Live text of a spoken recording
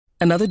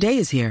Another day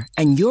is here,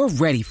 and you're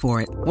ready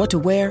for it. What to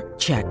wear?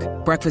 Check.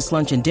 Breakfast,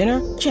 lunch, and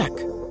dinner? Check.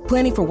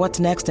 Planning for what's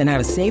next and how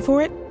to save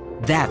for it?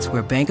 That's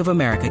where Bank of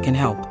America can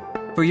help.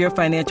 For your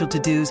financial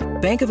to-dos,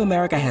 Bank of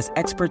America has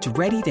experts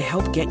ready to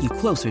help get you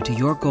closer to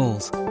your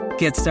goals.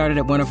 Get started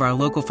at one of our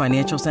local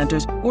financial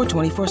centers or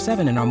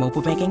 24/7 in our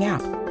mobile banking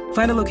app.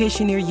 Find a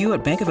location near you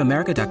at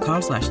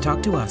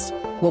bankofamerica.com/talktous.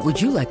 What would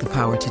you like the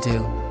power to do?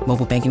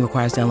 Mobile banking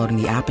requires downloading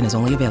the app and is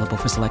only available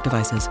for select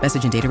devices.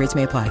 Message and data rates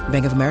may apply.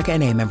 Bank of America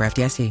N.A., member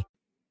FDIC.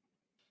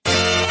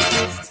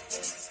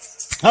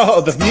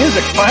 Oh, the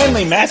music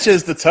finally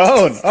matches the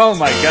tone. Oh,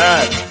 my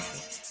God.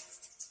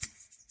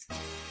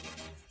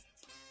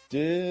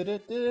 There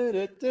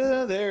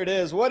it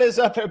is. What is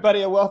up,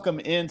 everybody? And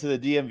welcome into the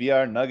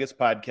DNVR Nuggets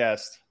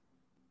podcast.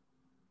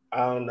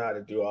 I don't know how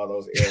to do all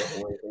those air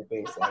horns and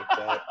things like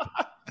that.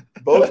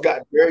 Both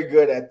got very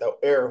good at the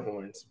air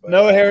horns. But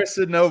no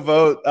Harrison, no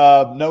vote,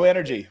 no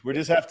energy. We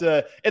just have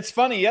to – it's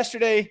funny.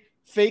 Yesterday,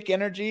 fake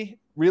energy,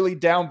 really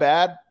down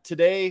bad.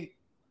 Today,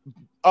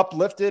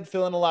 uplifted,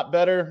 feeling a lot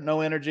better,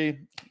 no energy.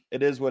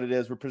 It is what it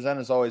is. We're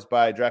presented, as always,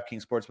 by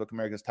DraftKings Sportsbook,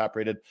 America's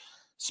top-rated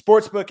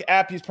sportsbook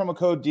app. Use promo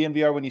code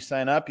DNVR when you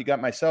sign up. You got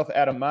myself,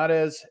 Adam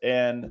Mares,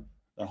 and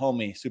the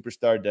homie,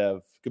 Superstar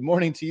Dev. Good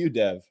morning to you,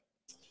 Dev.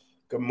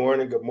 Good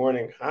morning. Good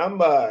morning. I'm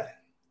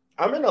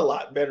in a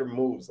lot better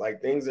moods.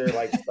 Like, things are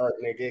like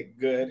starting to get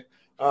good.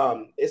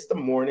 It's the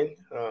morning.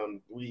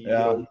 We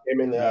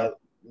came in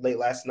late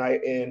last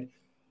night, and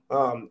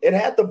it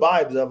had the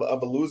vibes of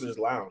a loser's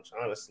lounge,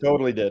 honestly.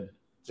 Totally did.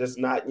 Just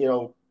not,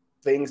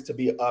 things to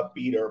be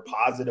upbeat or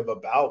positive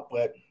about,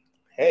 but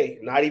hey,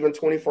 not even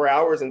 24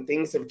 hours and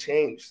things have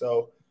changed.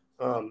 So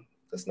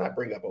let's not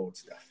bring up old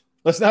stuff.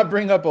 Let's not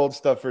bring up old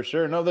stuff for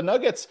sure. No, the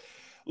Nuggets,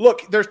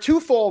 look, there's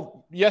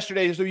twofold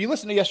yesterday. So you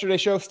listen to yesterday's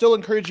show, still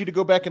encourage you to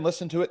go back and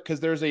listen to it because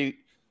there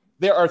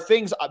are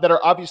things that are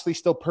obviously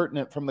still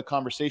pertinent from the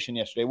conversation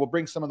yesterday. We'll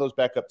bring some of those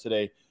back up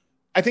today.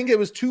 I think it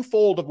was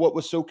twofold of what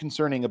was so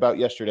concerning about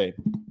yesterday.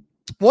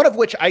 One of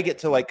which I get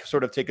to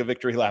sort of take a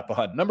victory lap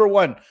on. Number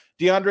one,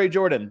 DeAndre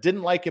Jordan.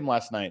 Didn't like him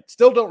last night.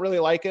 Still don't really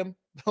like him.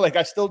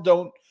 I still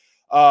don't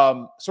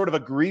sort of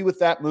agree with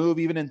that move,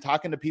 even in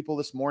talking to people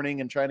this morning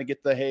and trying to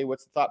get hey,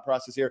 what's the thought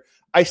process here?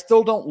 I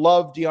still don't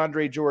love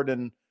DeAndre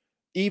Jordan,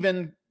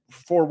 even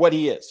for what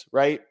he is,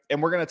 right?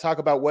 And we're going to talk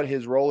about what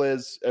his role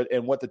is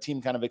and what the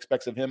team kind of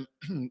expects of him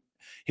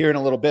here in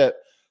a little bit.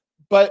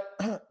 But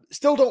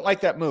still don't like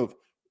that move.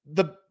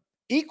 The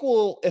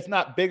equal, if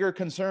not bigger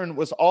concern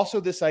was also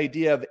this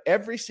idea of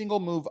every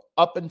single move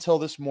up until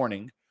this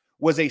morning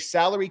was a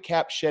salary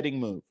cap shedding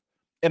move.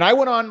 And I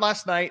went on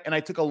last night and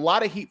I took a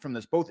lot of heat from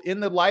this, both in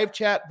the live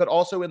chat, but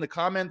also in the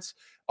comments,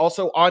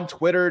 also on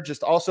Twitter,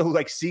 just also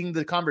seeing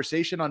the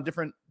conversation on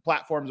different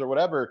platforms or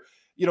whatever,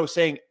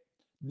 saying,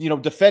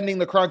 defending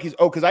the Kroenkes.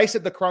 Oh, because I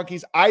said the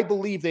Kroenkes, I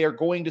believe they are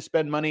going to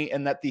spend money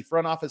and that the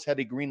front office had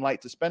a green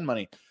light to spend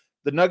money.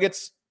 The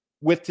Nuggets,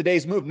 with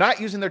today's move, not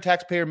using their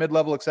taxpayer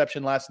mid-level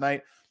exception last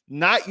night,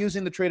 not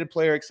using the traded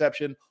player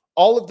exception,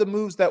 all of the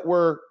moves that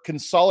were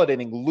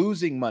consolidating,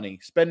 losing money,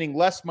 spending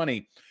less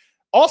money,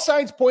 all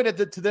signs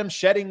pointed to them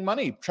shedding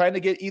money, trying to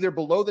get either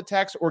below the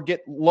tax or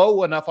get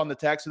low enough on the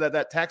tax so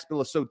that tax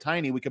bill is so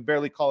tiny we could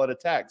barely call it a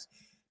tax.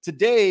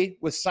 Today,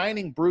 with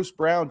signing Bruce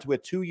Brown to a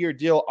 2-year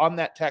deal on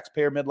that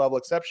taxpayer mid-level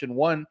exception,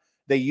 one,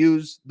 they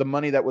use the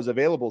money that was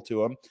available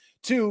to them.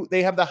 Two,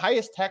 they have the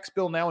highest tax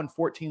bill now in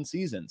 14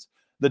 seasons.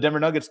 The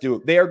Denver Nuggets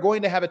do. They are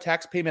going to have a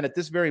tax payment at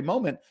this very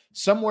moment,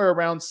 somewhere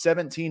around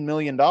 $17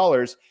 million.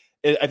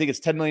 I think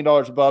it's $10 million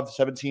above.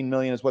 $17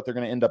 million is what they're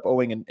going to end up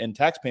owing in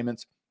tax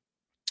payments.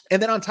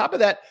 And then on top of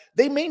that,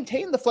 they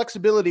maintain the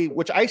flexibility,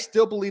 which I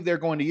still believe they're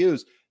going to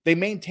use. They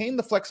maintain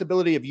the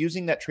flexibility of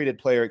using that traded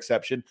player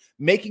exception,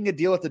 making a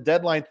deal at the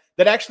deadline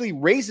that actually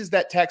raises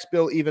that tax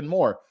bill even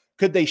more.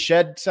 Could they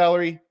shed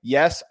salary?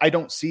 Yes. I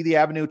don't see the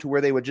avenue to where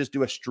they would just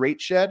do a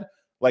straight shed.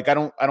 I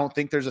don't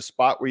think there's a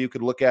spot where you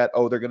could look at,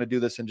 they're going to do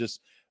this and just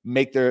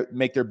make their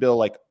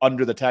bill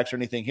under the tax or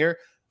anything here.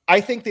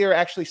 I think they are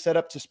actually set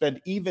up to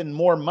spend even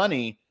more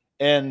money.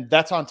 And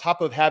that's on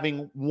top of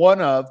having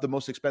one of the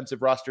most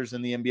expensive rosters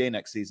in the NBA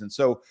next season.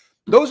 So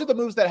those are the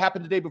moves that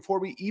happened today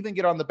before we even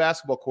get on the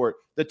basketball court.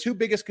 The two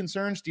biggest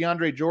concerns,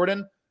 DeAndre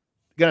Jordan,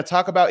 going to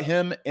talk about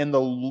him and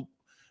the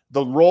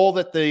role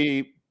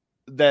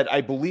that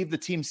I believe the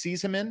team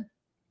sees him in.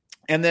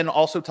 And then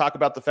also talk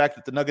about the fact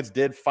that the Nuggets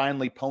did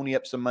finally pony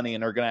up some money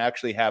and are going to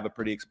actually have a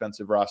pretty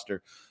expensive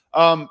roster.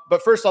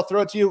 But first, I'll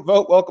throw it to you.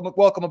 Vote,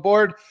 welcome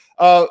aboard.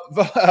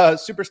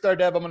 Superstar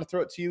Dev, I'm going to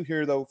throw it to you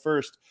here, though,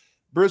 first.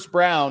 Bruce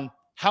Brown,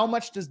 how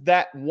much does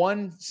that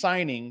one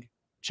signing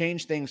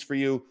change things for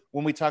you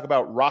when we talk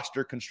about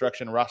roster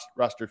construction,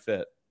 roster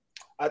fit?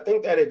 I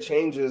think that it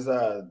changes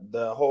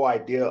the whole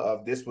idea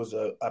of this was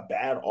a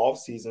bad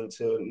offseason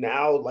to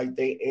now,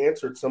 they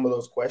answered some of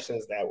those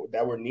questions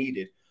that were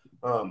needed.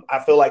 I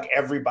feel like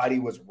everybody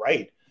was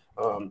right,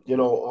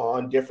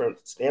 on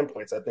different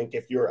standpoints. I think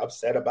if you're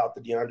upset about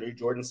the DeAndre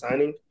Jordan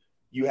signing,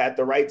 you had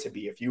the right to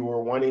be. If you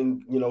were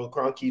wanting,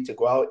 Kroenke to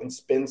go out and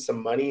spend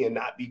some money and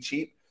not be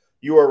cheap,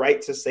 you are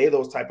right to say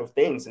those type of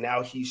things. And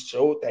now he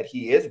showed that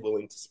he is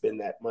willing to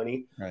spend that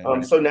money.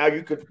 Right. So now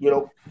you could,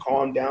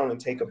 calm down and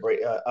take a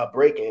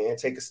break and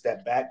take a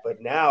step back.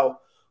 But now,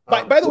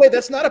 by the way,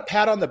 that's not a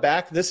pat on the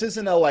back. This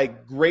isn't a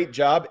great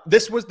job.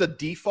 This was the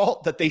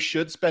default that they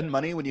should spend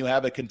money when you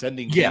have a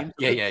contending team.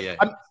 Yeah.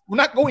 We're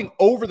not going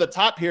over the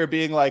top here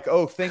being like,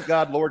 oh, thank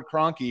God, Lord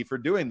Kroenke for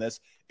doing this.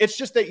 It's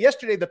just that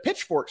yesterday the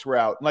pitchforks were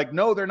out.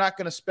 No, they're not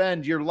going to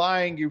spend. You're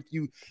lying.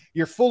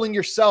 You're fooling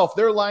yourself.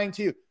 They're lying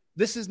to you.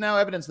 This is now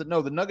evidence that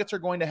no, the Nuggets are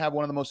going to have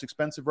one of the most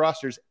expensive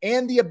rosters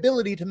and the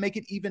ability to make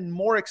it even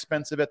more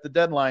expensive at the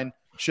deadline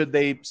should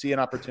they see an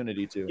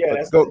opportunity to. Yeah,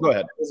 go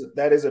ahead.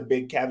 That is a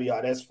big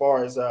caveat as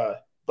far as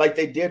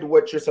they did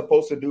what you're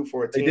supposed to do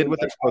for a team. They did what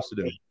they're supposed to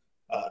do.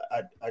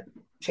 A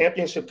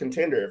championship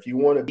contender. If you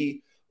want to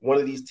be one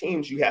of these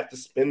teams, you have to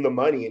spend the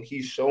money, and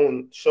he's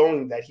showing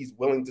that he's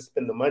willing to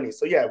spend the money.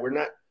 So yeah,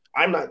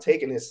 I'm not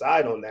taking his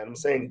side on that. I'm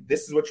saying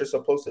this is what you're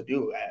supposed to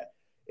do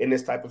in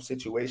this type of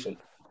situation.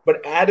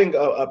 But adding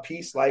a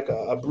piece like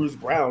a Bruce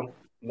Brown,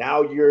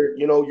 now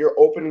you're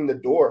opening the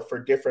door for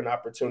different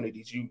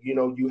opportunities.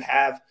 You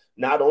have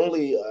not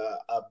only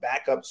a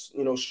backup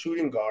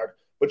shooting guard,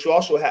 but you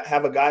also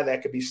have a guy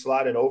that could be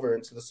slotted over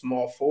into the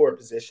small forward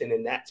position,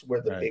 and that's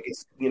where the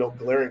biggest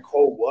glaring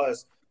hole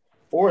was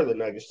for the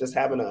Nuggets, just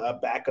having a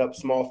backup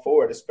small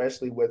forward,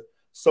 especially with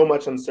so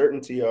much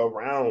uncertainty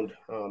around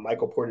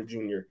Michael Porter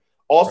Jr.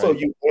 Also,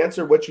 you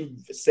answered what you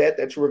said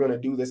that you were going to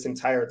do this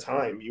entire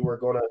time. You were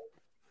going to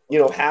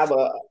have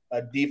a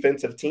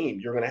defensive team.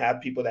 You're going to have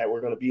people that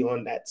were going to be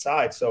on that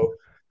side. So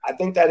I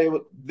think that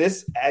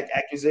this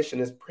acquisition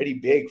is pretty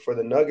big for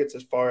the Nuggets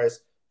as far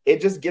as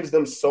it just gives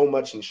them so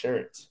much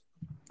insurance.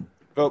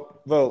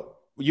 Vote.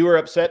 You were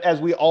upset,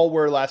 as we all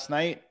were last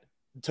night.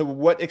 To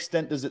what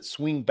extent does it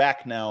swing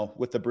back now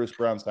with the Bruce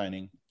Brown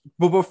signing?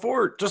 Well,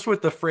 before, just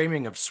with the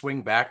framing of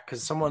swing back,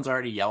 because someone's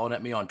already yelling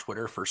at me on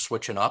Twitter for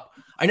switching up.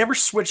 I never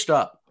switched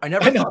up. I know,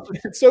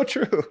 it's so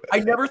true. I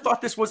never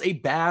thought this was a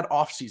bad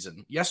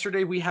offseason.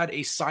 Yesterday, we had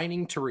a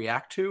signing to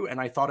react to,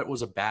 and I thought it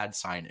was a bad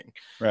signing.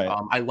 Right.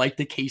 I like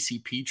the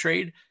KCP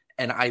trade,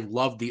 and I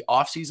love the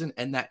offseason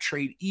and that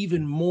trade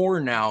even more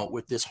now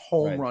with this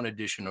home run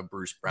edition of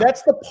Bruce Brown.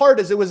 That's the part,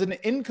 is it was an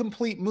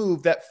incomplete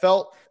move that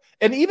felt,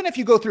 and even if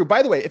you go through,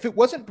 by the way, if it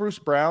wasn't Bruce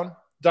Brown,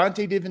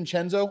 Dante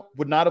DiVincenzo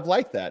would not have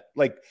liked that.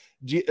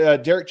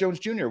 Derek Jones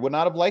Jr. would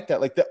not have liked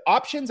that. The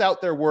options out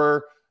there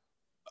were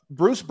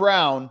Bruce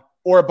Brown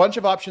or a bunch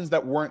of options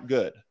that weren't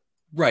good.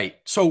 Right.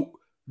 So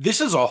this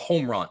is a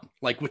home run.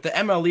 With the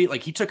MLE,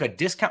 he took a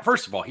discount.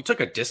 First of all, he took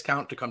a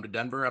discount to come to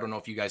Denver. I don't know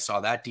if you guys saw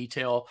that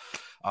detail,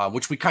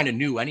 which we kind of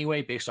knew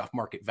anyway based off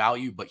market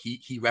value, but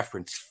he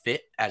referenced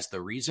fit as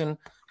the reason.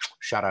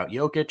 Shout out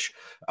Jokic.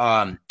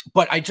 But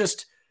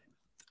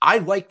I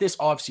like this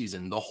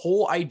offseason. The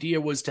whole idea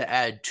was to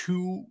add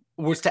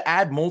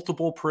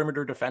multiple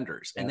perimeter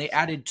defenders, and they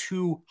added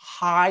 2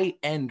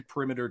 high-end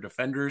perimeter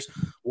defenders,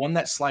 one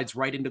that slides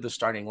right into the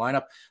starting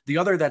lineup, the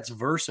other that's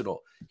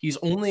versatile. He's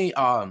only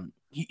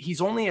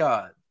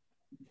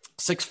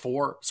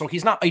 6'4", so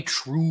he's not a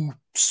true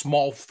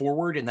small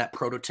forward in that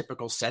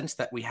prototypical sense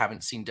that we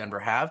haven't seen Denver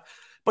have,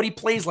 but he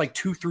plays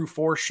 2 through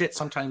 4,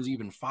 sometimes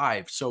even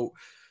 5. So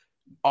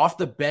off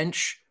the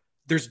bench,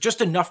 there's just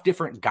enough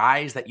different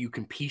guys that you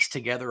can piece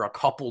together a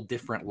couple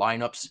different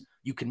lineups.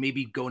 You can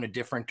maybe go in a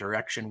different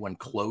direction when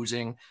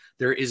closing.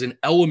 There is an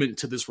element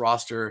to this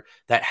roster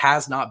that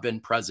has not been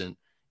present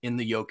in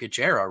the Jokic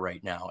era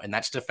right now, and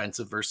that's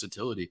defensive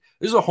versatility.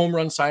 This is a home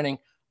run signing.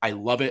 I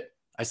love it.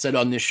 I said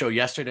on this show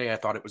yesterday, I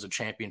thought it was a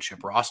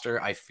championship roster.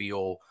 I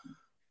feel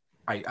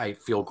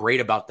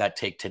great about that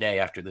take today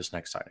after this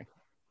next signing.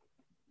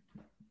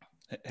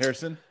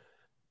 Harrison?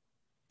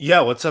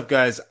 Yeah, what's up,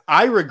 guys?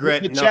 I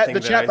regret nothing.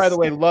 The chat, by the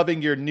way,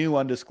 loving your new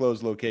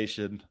undisclosed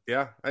location.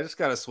 Yeah, I just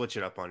got to switch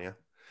it up on you.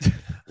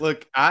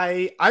 Look,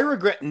 I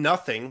regret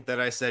nothing that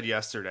I said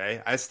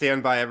yesterday. I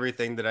stand by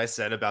everything that I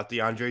said about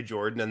DeAndre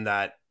Jordan and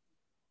that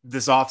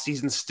this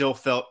offseason still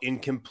felt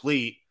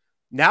incomplete.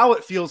 Now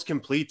it feels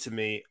complete to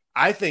me.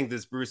 I think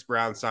this Bruce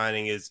Brown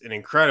signing is an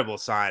incredible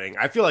signing.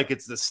 I feel like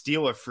it's the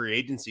steal of free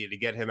agency to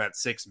get him at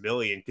 $6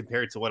 million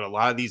compared to what a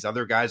lot of these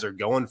other guys are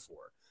going for.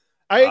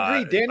 I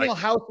agree. Daniel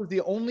House was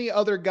the only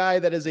other guy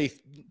that is a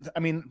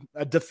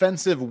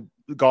defensive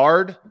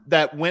guard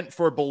that went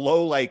for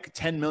below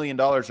 $10 million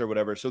or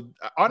whatever. So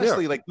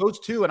honestly,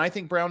 those two, and I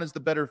think Brown is the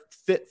better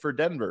fit for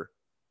Denver.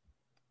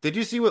 Did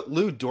you see what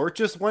Lou Dort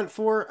just went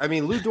for? I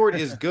mean, Lou Dort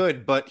is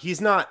good, but he's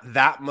not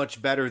that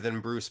much better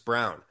than Bruce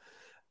Brown.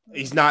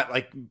 He's not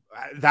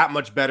that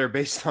much better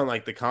based on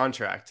the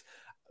contract.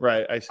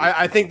 Right.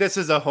 I think this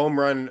is a home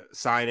run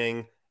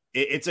signing.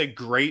 It's a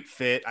great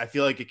fit. I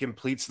feel like it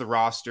completes the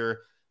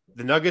roster.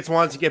 The Nuggets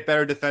wanted to get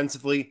better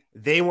defensively.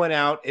 They went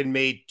out and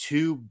made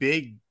 2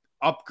 big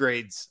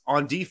upgrades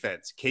on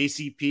defense,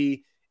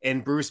 KCP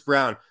and Bruce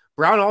Brown.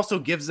 Brown also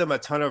gives them a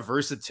ton of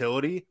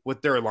versatility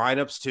with their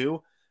lineups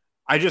too.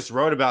 I just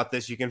wrote about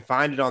this. You can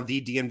find it on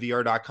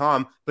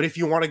thednvr.com. But if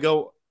you want to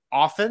go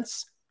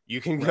offense,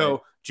 You can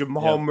go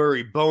Jamal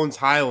Murray, Bones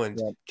Highland,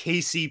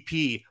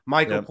 KCP,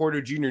 Michael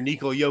Porter Jr.,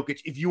 Nikola Jokic.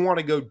 If you want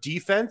to go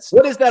defense,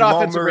 what is that Jamal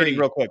offensive Murray, rating?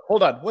 Real quick,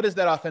 hold on. What is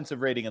that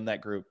offensive rating in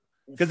that group?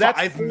 Because that's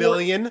 5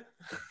 million.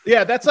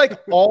 Yeah, that's like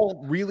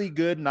all really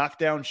good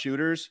knockdown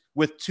shooters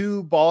with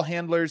 2 ball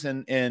handlers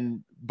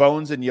and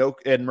Bones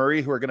and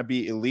Murray who are going to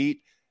be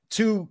elite.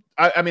 2,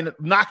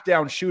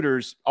 knockdown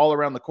shooters all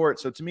around the court.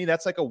 So to me,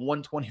 that's like a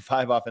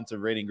 125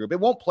 offensive rating group. It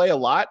won't play a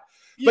lot,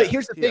 but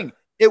here's the thing.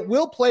 It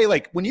will play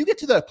like when you get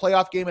to the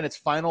playoff game and its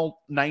final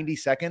 90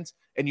 seconds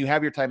and you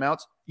have your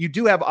timeouts, you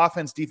do have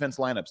offense, defense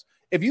lineups.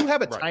 If you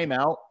have a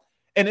timeout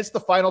and it's the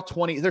final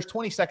 20, there's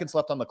 20 seconds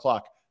left on the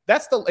clock.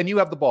 And you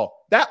have the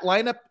ball. That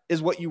lineup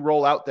is what you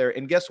roll out there.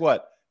 And guess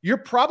what? You're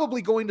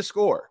probably going to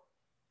score.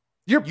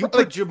 You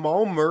put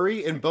Jamal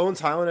Murray and Bones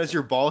Highland as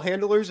your ball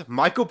handlers,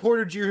 Michael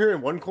Porter Jr.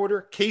 in one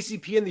corner,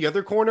 KCP in the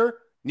other corner,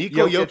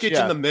 Nikola Jokic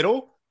in the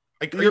middle.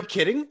 Like, are you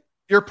kidding?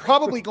 You're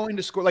probably going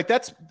to score. Like,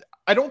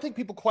 I don't think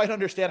people quite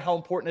understand how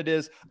important it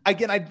is.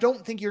 Again, I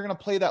don't think you're going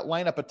to play that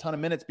lineup a ton of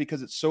minutes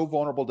because it's so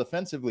vulnerable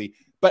defensively.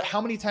 But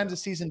how many times a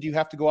season do you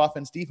have to go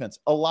offense, defense?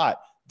 A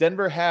lot.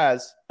 Denver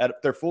has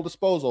at their full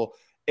disposal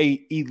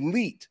a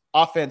elite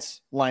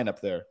offense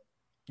lineup there.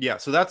 Yeah,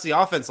 so that's the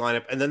offense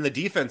lineup. And then the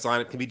defense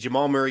lineup can be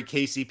Jamal Murray,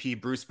 KCP,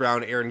 Bruce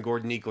Brown, Aaron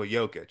Gordon, Nikola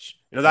Jokic.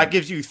 That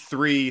gives you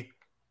 3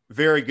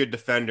 very good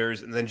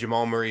defenders, and then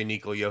Jamal Murray and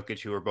Nikola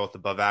Jokic, who are both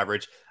above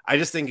average. I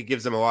just think it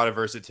gives them a lot of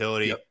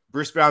versatility. Yep.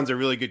 Bruce Brown's a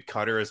really good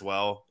cutter as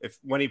well.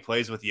 When he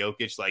plays with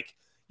Jokic, like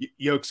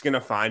Jokic's going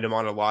to find him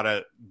on a lot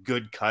of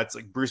good cuts.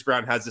 Like Bruce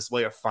Brown has this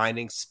way of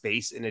finding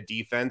space in a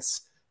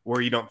defense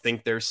where you don't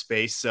think there's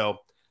space. So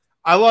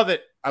I love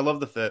it. I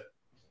love the fit.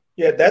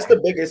 Yeah, that's the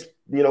biggest,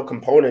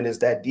 component is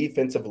that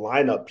defensive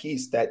lineup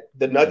piece that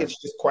the Nuggets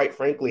just quite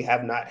frankly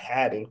have not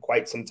had in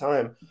quite some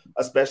time,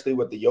 especially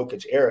with the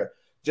Jokic era.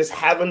 Just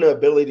having the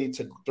ability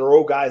to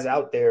throw guys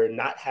out there and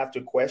not have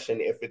to question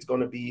if it's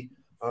going to be,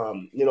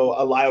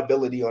 a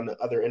liability on the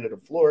other end of the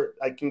floor,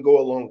 I can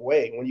go a long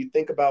way. When you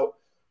think about,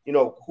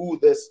 who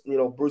this,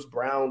 Bruce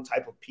Brown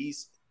type of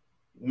piece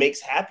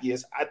makes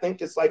happiest, I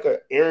think it's like a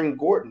Aaron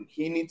Gordon.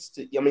 He needs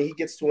to, he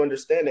gets to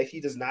understand that he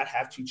does not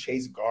have to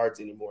chase guards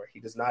anymore. He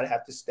does not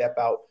have to step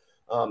out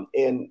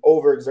and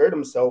overexert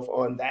himself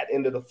on that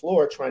end of the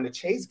floor trying to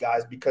chase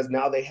guys, because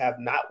now they have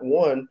not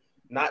 1,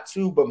 not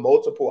 2, but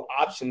multiple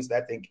options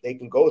that they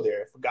can go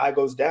there. If a guy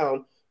goes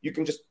down, you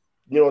can just,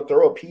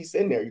 throw a piece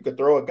in there. You could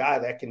throw a guy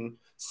that can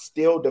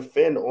still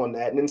defend on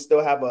that and then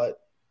still have a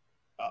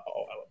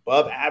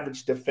above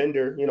average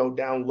defender,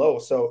 down low.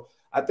 So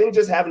I think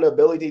just having the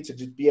ability to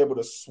just be able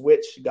to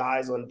switch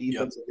guys on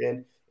defensive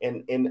end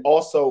and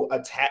also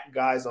attack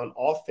guys on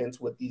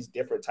offense with these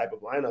different type of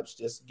lineups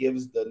just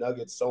gives the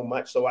Nuggets so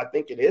much. So I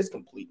think it is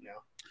complete now.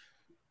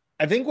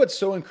 I think what's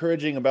so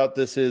encouraging about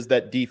this is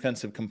that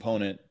defensive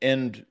component.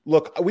 And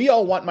look, we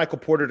all want Michael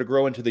Porter to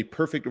grow into the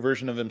perfect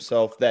version of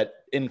himself that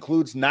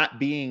includes not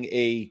being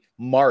a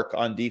mark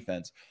on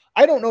defense.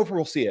 I don't know if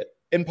we'll see it,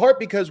 in part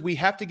because we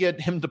have to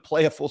get him to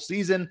play a full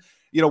season,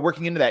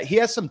 working into that. He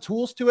has some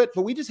tools to it,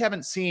 but we just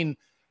haven't seen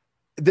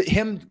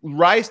him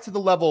rise to the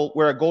level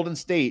where a Golden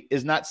State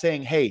is not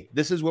saying, hey,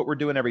 this is what we're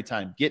doing every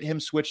time. Get him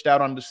switched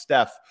out onto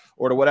Steph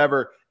or to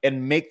whatever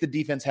and make the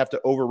defense have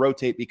to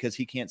over-rotate because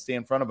he can't stay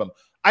in front of him.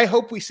 I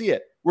hope we see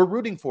it. We're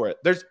rooting for it.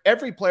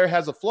 Every player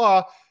has a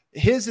flaw.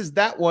 His is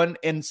that one,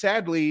 and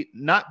sadly,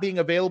 not being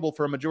available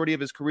for a majority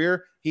of his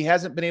career, he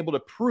hasn't been able to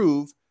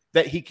prove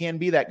that he can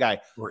be that guy.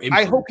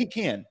 I hope he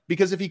can,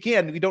 because if he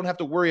can, we don't have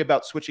to worry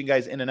about switching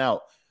guys in and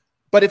out.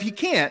 But if he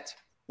can't,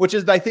 which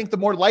is, I think, the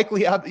more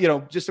likely,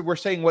 just if we're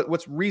saying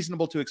what's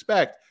reasonable to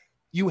expect,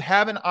 you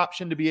have an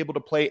option to be able to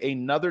play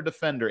another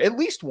defender, at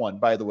least one,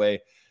 by the way.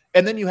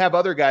 And then you have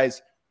other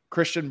guys,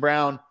 Christian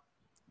Brown,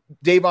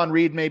 Davon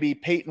Reed, maybe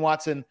Peyton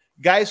Watson,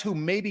 guys who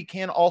maybe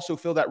can also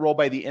fill that role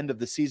by the end of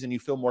the season. You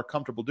feel more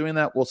comfortable doing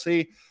that. We'll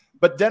see.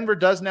 But Denver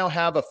does now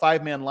have a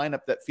 5-man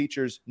lineup that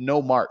features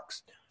no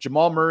marks.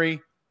 Jamal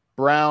Murray,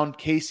 Brown,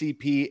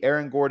 KCP,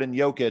 Aaron Gordon,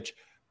 Jokic.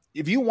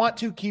 If you want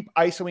to keep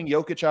ISOing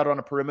Jokic out on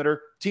a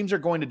perimeter, teams are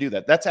going to do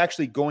that. That's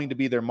actually going to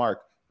be their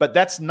mark. But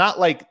that's not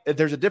like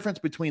there's a difference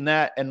between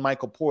that and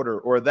Michael Porter,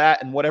 or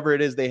that and whatever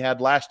it is they had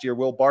last year,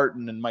 Will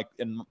Barton and Mike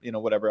and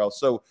whatever else.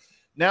 So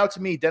now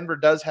to me, Denver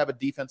does have a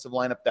defensive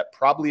lineup that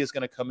probably is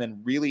going to come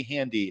in really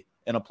handy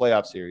in a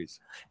playoff series.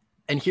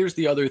 And here's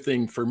the other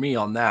thing for me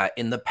on that.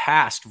 In the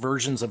past,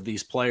 versions of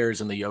these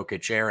players in the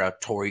Jokic era,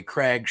 Torrey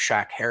Craig,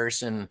 Shaq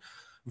Harrison,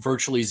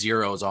 virtually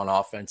zeros on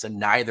offense, and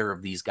neither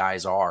of these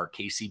guys are.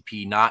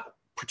 KCP, not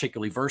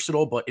particularly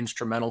versatile, but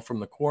instrumental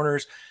from the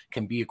corners,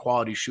 can be a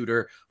quality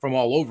shooter from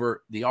all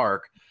over the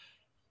arc.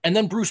 And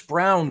then Bruce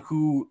Brown,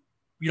 who,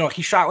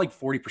 he shot like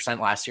 40%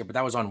 last year, but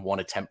that was on 1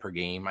 attempt per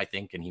game, I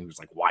think, and he was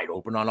like wide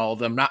open on all of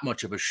them. Not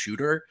much of a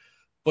shooter,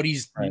 but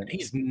he's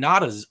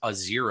not a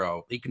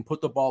zero. He can put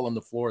the ball on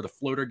the floor. The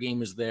floater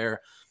game is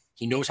there.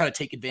 He knows how to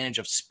take advantage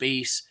of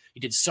space. He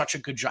did such a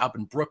good job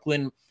in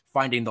Brooklyn,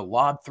 finding the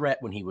lob threat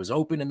when he was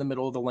open in the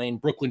middle of the lane.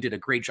 Brooklyn did a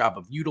great job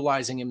of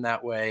utilizing him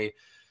that way.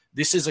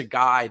 this is a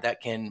guy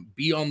that can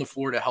be on the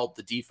floor to help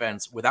the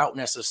defense without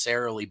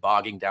necessarily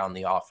bogging down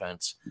the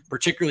offense,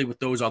 particularly with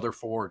those other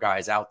 4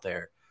 guys out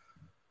there.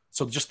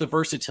 So just the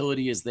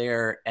versatility is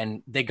there,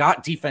 and they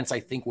got defense,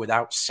 I think,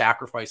 without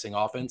sacrificing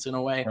offense in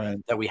a way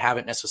that we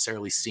haven't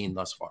necessarily seen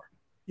thus far.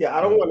 Yeah,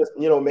 I don't want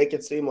to, make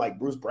it seem like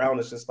Bruce Brown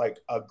is just like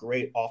a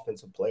great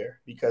offensive player,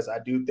 because I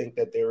do think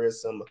that there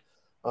is some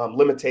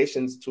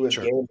limitations to his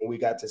game, and we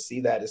got to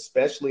see that,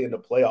 especially in the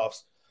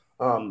playoffs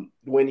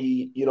when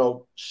he,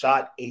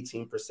 shot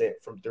 18%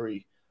 from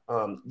 3.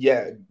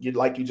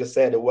 Like you just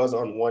said, it was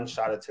on 1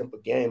 shot attempt a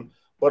game,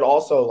 but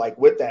also like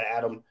with that,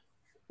 Adam,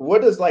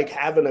 what is like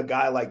having a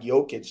guy like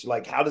Jokic,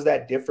 like how does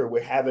that differ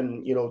with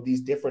having,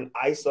 these different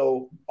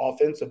ISO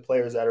offensive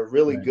players that are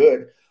really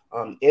good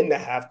in the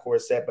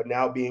half-court set, but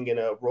now being in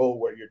a role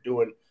where you're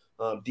doing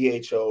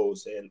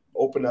DHOs and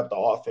open up the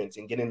offense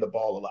and getting the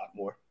ball a lot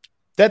more?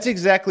 That's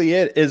exactly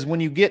it, is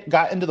when you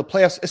got into the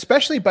playoffs,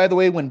 especially, by the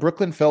way, when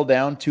Brooklyn fell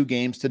down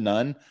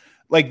 2-0,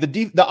 like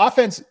the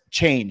offense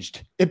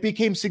changed. It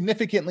became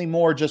significantly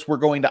more just we're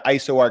going to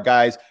ISO our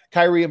guys.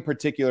 Kyrie in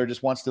particular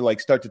just wants to like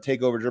start to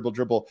take over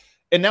dribble.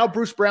 And now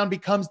Bruce Brown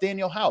becomes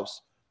Daniel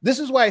House. This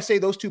is why I say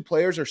those 2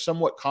 players are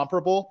somewhat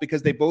comparable,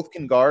 because they both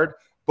can guard,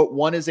 but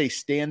one is a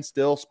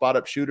standstill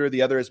spot-up shooter.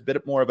 The other is a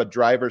bit more of a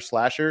driver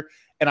slasher.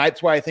 And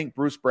that's why I think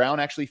Bruce Brown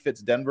actually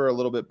fits Denver a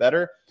little bit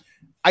better.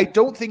 I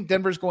don't think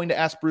Denver's going to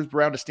ask Bruce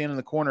Brown to stand in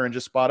the corner and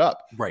just spot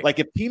up. Right. Like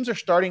if teams are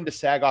starting to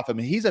sag off him,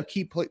 and he's a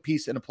key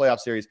piece in a playoff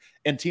series,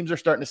 and teams are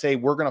starting to say,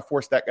 we're going to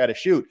force that guy to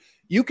shoot,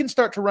 you can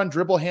start to run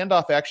dribble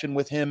handoff action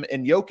with him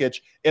and Jokic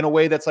in a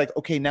way that's like,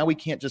 okay, now we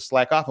can't just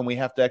slack off and we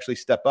have to actually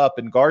step up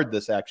and guard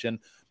this action.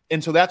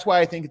 And so that's why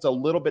I think it's a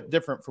little bit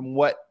different from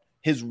what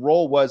his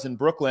role was in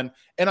Brooklyn.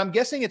 And I'm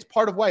guessing it's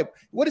part of why,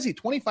 what is he,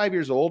 25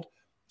 years old?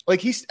 Like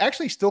he's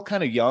actually still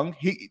kind of young.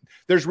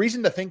 There's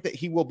reason to think that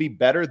he will be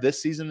better this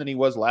season than he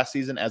was last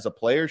season as a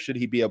player, should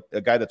he be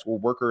a guy that's a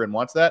worker and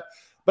wants that.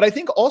 But I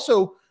think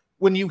also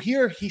when you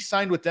hear he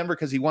signed with Denver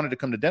because he wanted to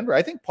come to Denver,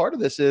 I think part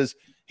of this is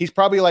he's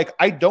probably like,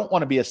 I don't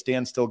want to be a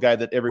standstill guy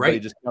that everybody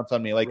just counts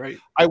on me. Like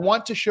I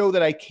want to show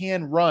that I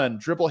can run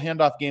dribble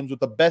handoff games with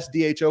the best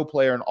DHO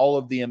player in all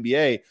of the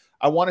NBA.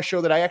 I want to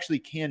show that I actually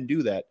can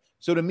do that.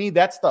 So to me,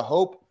 that's the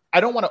hope. I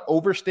don't want to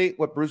overstate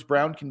what Bruce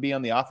Brown can be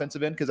on the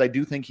offensive end, because I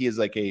do think he is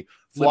like a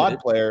flawed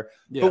player.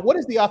 Yeah. But what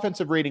is the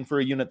offensive rating for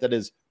a unit that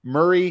is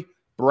Murray,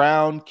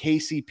 Brown,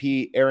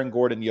 KCP, Aaron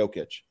Gordon,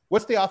 Jokic?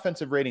 What's the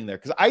offensive rating there?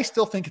 Because I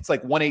still think it's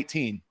like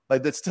 118.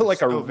 Like that's still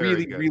like a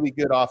really, really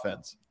good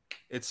offense.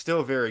 It's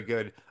still very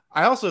good.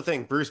 I also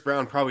think Bruce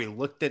Brown probably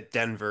looked at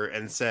Denver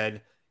and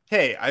said,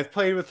 hey, I've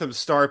played with some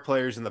star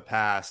players in the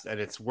past and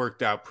it's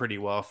worked out pretty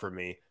well for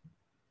me.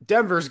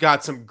 Denver's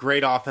got some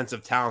great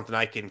offensive talent that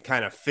I can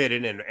kind of fit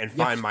in and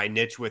find my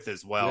niche with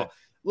as well. Yeah.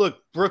 Look,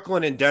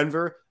 Brooklyn and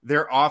Denver,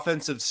 their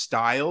offensive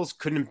styles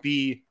couldn't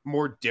be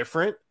more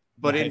different.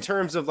 But in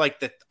terms of like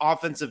the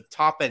offensive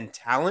top end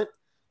talent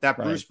that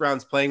Bruce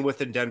Brown's playing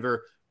with in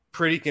Denver,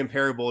 pretty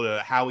comparable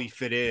to how he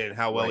fit in and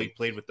how well he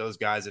played with those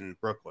guys in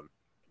Brooklyn.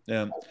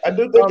 Yeah, I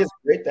do think it's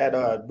great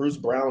that Bruce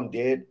Brown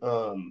did,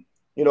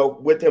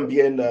 with him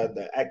being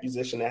the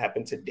acquisition that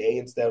happened today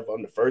instead of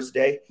on the first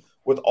day,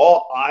 with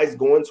all eyes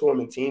going to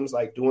him and teams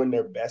like doing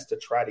their best to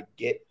try to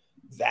get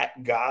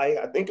that guy.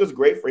 I think it was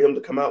great for him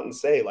to come out and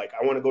say, like,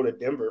 I want to go to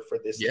Denver for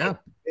this. Yeah.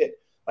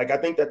 Like, I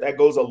think that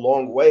goes a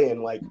long way.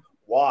 And like,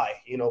 why,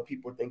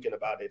 people are thinking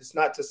about it. It's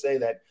not to say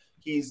that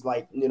he's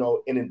like,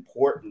 an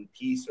important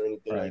piece or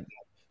anything like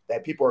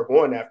that people are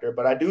going after.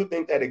 But I do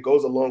think that it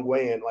goes a long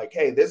way in like,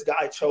 hey, this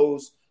guy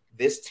chose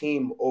this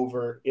team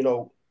over,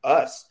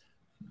 us.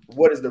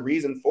 What is the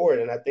reason for it?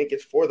 And I think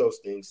it's for those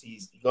things.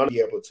 He's going to be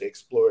able to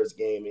explore his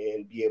game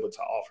and be able to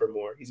offer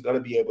more. He's going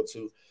to be able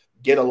to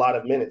get a lot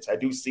of minutes. I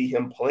do see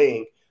him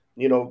playing,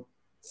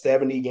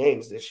 70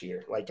 games this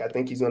year. Like, I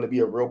think he's going to be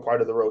a real part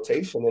of the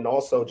rotation, and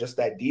also just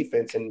that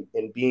defense and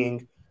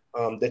being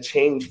the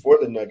change for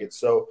the Nuggets.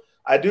 So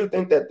I do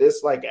think that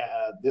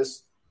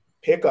this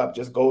pickup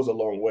just goes a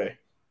long way.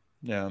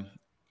 Yeah.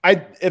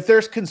 If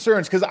there's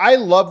concerns, because I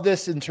love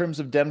this in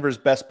terms of Denver's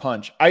best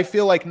punch. I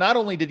feel like not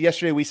only did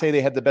yesterday we say they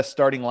had the best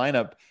starting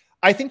lineup,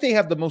 I think they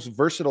have the most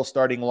versatile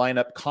starting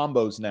lineup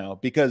combos now,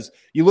 because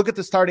you look at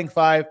the starting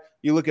five,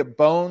 you look at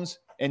Bones,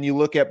 and you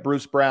look at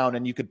Bruce Brown,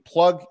 and you could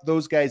plug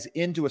those guys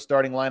into a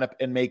starting lineup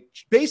and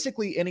make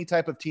basically any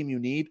type of team you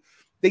need.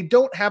 They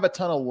don't have a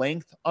ton of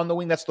length on the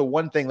wing. That's the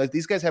one thing. Like,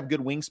 these guys have good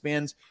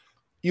wingspans.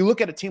 You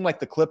look at a team like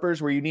the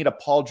Clippers where you need a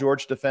Paul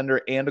George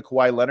defender and a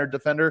Kawhi Leonard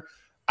defender.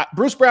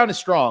 Bruce Brown is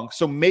strong,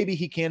 so maybe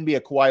he can be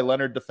a Kawhi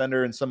Leonard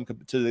defender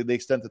to the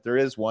extent that there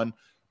is one.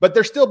 But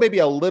they're still maybe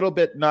a little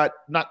bit not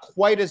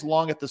quite as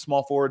long at the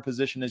small forward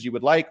position as you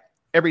would like.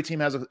 Every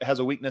team has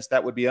a weakness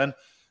that would be on.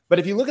 But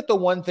if you look at the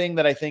one thing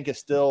that I think is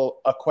still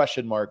a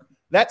question mark,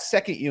 that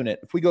second unit,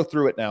 if we go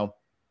through it now,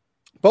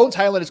 Bones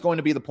Hyland is going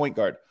to be the point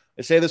guard.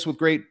 I say this with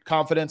great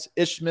confidence.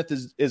 Ish Smith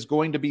is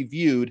going to be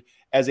viewed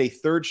as a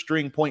third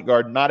string point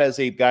guard, not as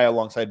a guy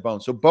alongside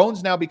Bones. So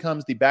Bones now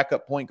becomes the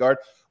backup point guard,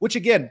 which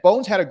again,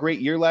 Bones had a great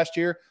year last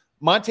year.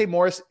 Monte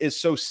Morris is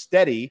so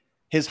steady.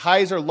 His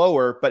highs are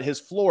lower, but his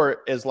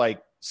floor is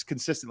like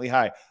consistently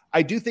high.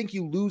 I do think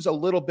you lose a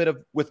little bit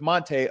with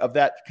Monte of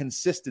that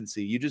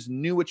consistency. You just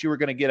knew what you were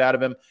going to get out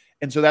of him.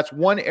 And so that's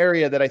one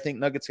area that I think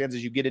Nuggets fans,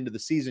 as you get into the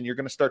season, you're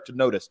going to start to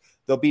notice.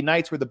 There'll be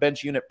nights where the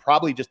bench unit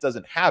probably just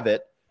doesn't have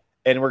it.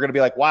 And we're going to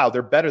be like, wow,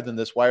 they're better than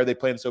this. Why are they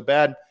playing so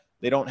bad?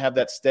 They don't have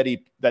that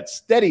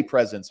steady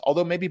presence,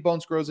 although maybe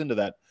Bones grows into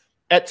that.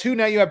 At 2,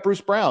 now you have Bruce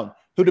Brown,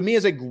 who to me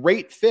is a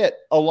great fit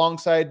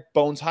alongside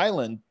Bones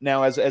Highland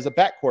now as a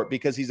backcourt,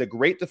 because he's a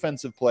great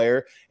defensive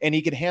player and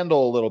he can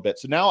handle a little bit.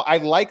 So now I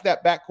like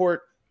that backcourt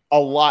a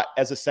lot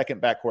as a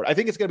second backcourt. I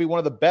think it's going to be one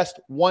of the best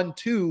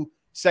 1-2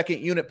 second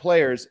unit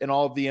players in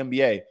all of the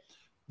NBA.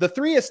 The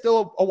 3 is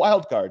still a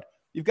wild card.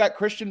 You've got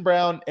Christian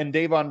Braun and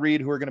Davon Reed,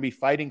 who are going to be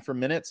fighting for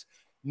minutes.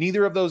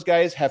 Neither of those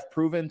guys have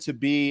proven to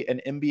be an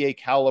NBA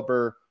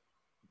caliber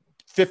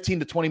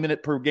 15 to 20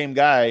 minute per game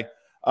guy.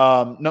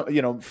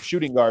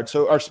 Shooting guard,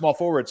 so our small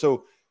forward.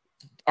 So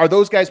are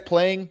those guys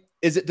playing?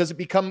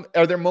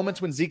 Are there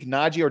moments when Zeke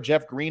Naji or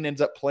Jeff Green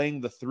ends up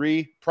playing the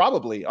 3?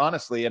 Probably,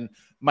 honestly. And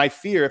my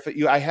fear,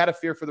 I had a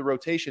fear for the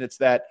rotation, it's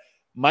that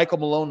Michael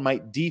Malone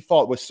might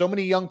default with so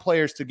many young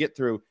players to get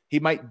through. He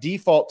might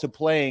default to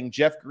playing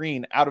Jeff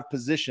Green out of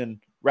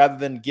position rather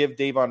than give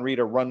Davon Reed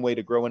a runway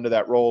to grow into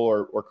that role,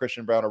 or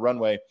Christian Braun a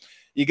runway.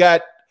 You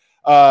got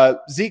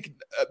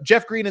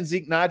Jeff Green and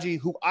Zeke Naji,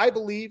 who I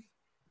believe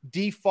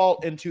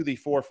default into the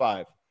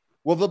 4-5.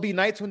 Will there be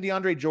nights when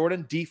DeAndre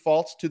Jordan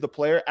defaults to the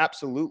player?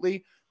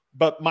 Absolutely.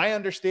 But my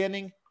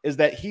understanding is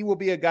that he will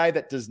be a guy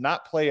that does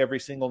not play every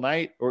single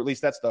night, or at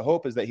least that's the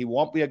hope, is that he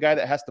won't be a guy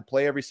that has to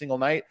play every single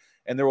night.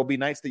 And there will be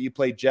nights that you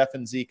play Jeff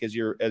and Zeke as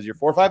your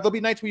 4-5. There'll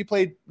be nights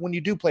when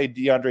you do play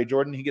DeAndre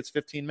Jordan, he gets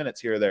 15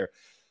 minutes here or there.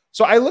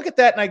 So I look at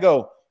that and I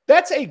go,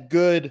 that's a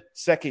good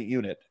second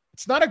unit.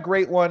 It's not a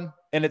great one,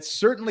 and it's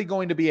certainly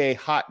going to be a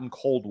hot and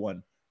cold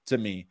one to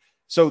me.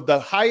 So the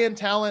high-end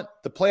talent,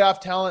 the playoff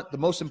talent, the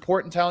most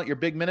important talent, your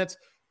big minutes.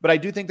 But I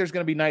do think there's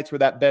going to be nights where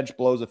that bench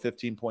blows a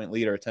 15-point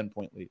lead or a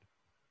 10-point lead.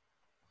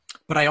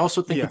 But I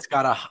also think it's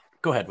got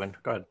 – go ahead, Win.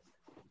 Go ahead.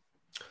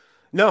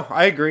 No,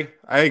 I agree.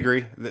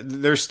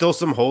 There's still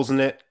some holes in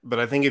it, but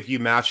I think if you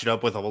match it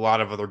up with a lot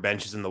of other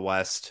benches in the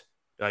West,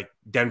 like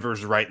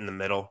Denver's right in the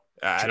middle.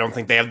 I don't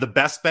think they have the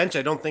best bench.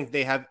 I don't think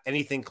they have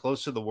anything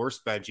close to the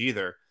worst bench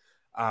either.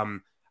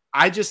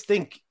 I just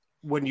think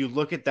when you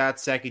look at that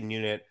second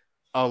unit,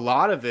 a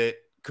lot of it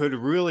could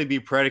really be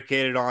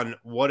predicated on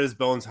what is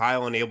Bones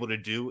Highland able to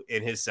do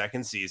in his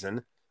second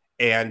season,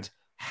 and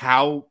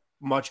how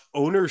much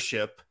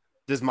ownership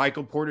does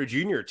Michael Porter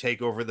Jr.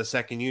 take over the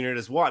second unit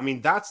as well. I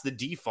mean, that's the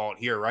default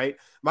here, right?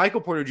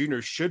 Michael Porter Jr.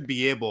 should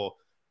be able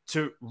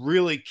to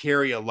really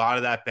carry a lot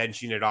of that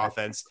bench unit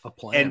offense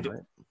and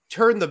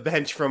turn the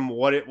bench from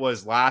what it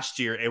was last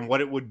year and what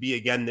it would be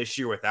again this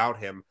year without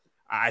him,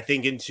 I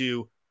think,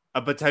 into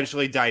a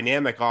potentially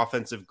dynamic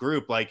offensive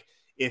group. Like,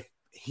 if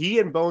he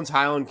and Bones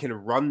Highland can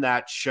run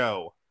that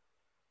show,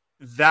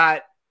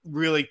 that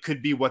really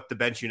could be what the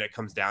bench unit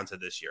comes down to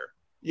this year.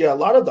 Yeah, a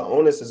lot of the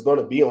onus is going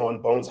to be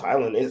on Bones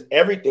Highland.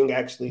 Everything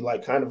actually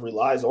kind of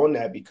relies on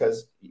that,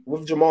 because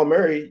with Jamal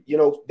Murray,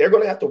 they're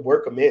going to have to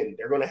work him in.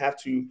 They're going to have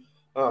to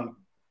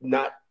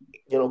not,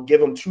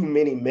 give him too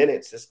many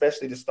minutes,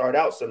 especially to start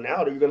out. So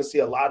now you're going to see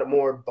a lot of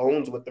more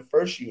Bones with the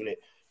first unit.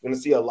 You're going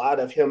to see a lot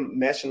of him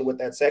meshing with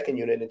that second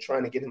unit and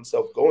trying to get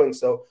himself going.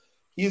 So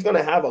he's going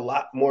to have a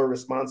lot more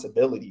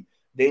responsibility.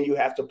 Then you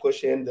have to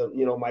push in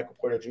Michael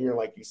Porter Jr.,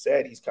 like you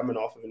said. He's coming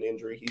off of an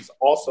injury. He's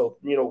also,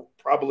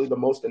 probably the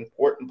most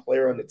important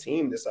player on the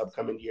team this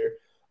upcoming year.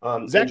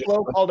 Zach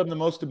Lowe called him the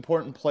most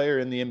important player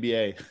in the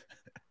NBA.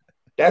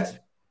 That's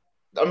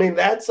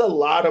a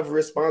lot of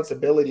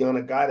responsibility on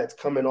a guy that's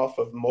coming off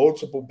of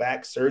multiple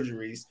back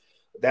surgeries,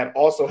 that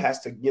also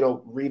has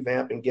to,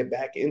 revamp and get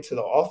back into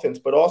the offense.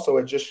 But also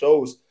it just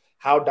shows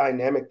how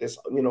dynamic this,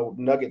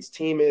 Nuggets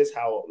team is,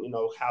 how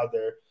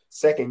their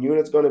second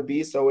unit's going to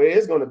be. So it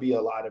is going to be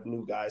a lot of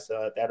new guys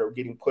that are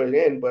getting put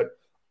in, but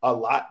a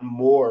lot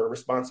more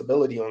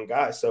responsibility on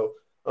guys. So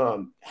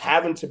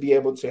having to be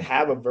able to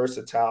have a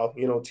versatile,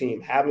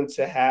 team, having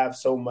to have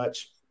so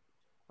much,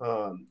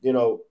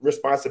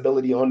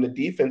 responsibility on the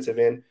defensive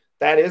end,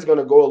 that is going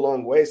to go a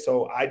long way.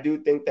 So I do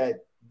think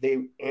that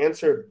they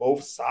answered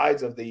both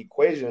sides of the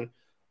equation,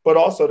 but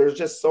also there's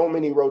just so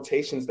many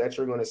rotations that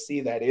you're going to see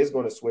that is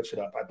going to switch it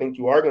up. I think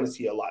you are going to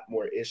see a lot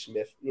more Ish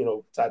Smith,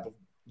 type of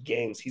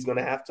games he's going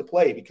to have to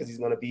play, because he's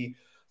going to be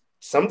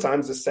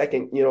sometimes the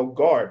second,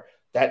 guard.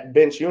 That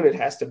bench unit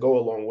has to go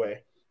a long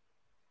way.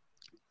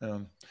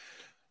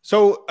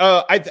 So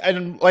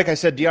like I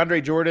said,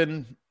 DeAndre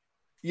Jordan,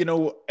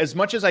 as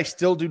much as I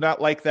still do not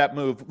like that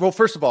move. Well,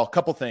 first of all, a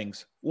couple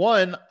things.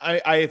 One,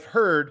 I've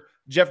heard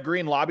Jeff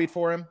Green lobbied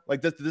for him.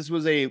 Like this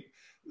was I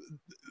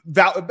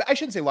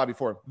shouldn't say lobby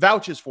for him,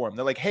 vouches for him.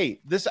 They're like,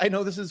 hey, I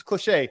know this is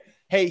cliche.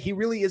 Hey, he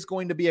really is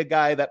going to be a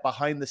guy that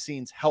behind the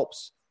scenes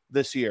helps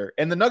this year.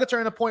 And the Nuggets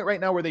are in a point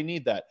right now where they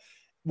need that.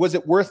 Was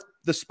it worth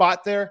the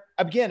spot there?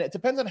 Again, it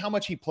depends on how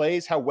much he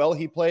plays, how well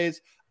he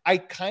plays. I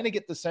kind of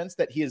get the sense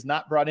that he is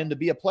not brought in to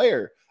be a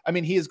player. I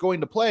mean, he is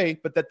going to play,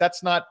 but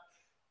that's not,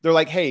 they're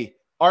like, hey,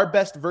 our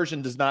best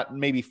version does not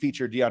maybe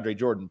feature DeAndre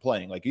Jordan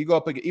playing. Like you go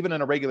up, even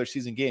in a regular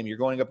season game, you're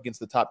going up against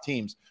the top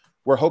teams.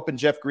 We're hoping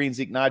Jeff Green,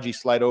 Zeke Nnaji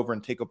slide over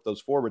and take up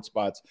those forward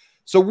spots.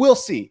 So we'll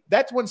see.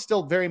 That one's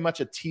still very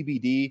much a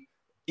TBD,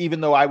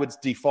 even though I would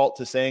default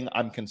to saying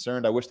I'm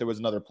concerned. I wish there was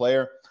another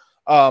player,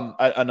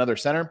 another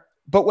center.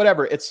 But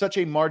whatever. It's such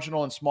a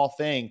marginal and small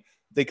thing.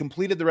 They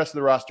completed the rest of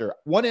the roster.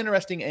 One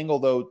interesting angle,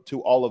 though,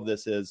 to all of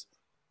this is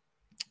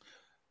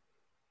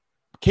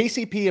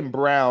KCP and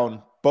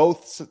Brown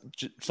both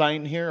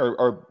signed here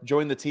or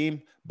joined the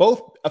team.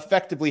 Both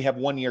effectively have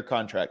 1-year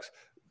contracts.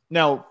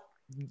 Now,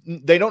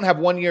 they don't have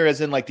 1 year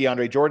as in like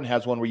DeAndre Jordan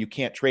has one where you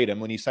can't trade him.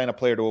 When you sign a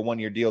player to a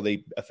 1-year deal,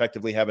 they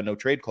effectively have a no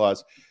trade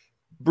clause.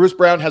 Bruce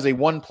Brown has a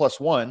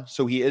 1+1,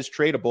 so he is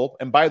tradable.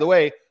 And by the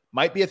way,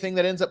 might be a thing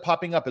that ends up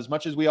popping up as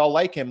much as we all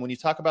like him. When you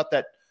talk about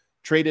that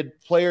traded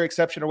player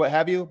exception or what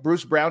have you,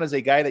 Bruce Brown is a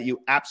guy that you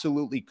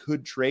absolutely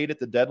could trade at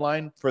the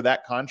deadline for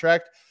that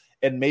contract.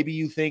 And maybe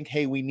you think,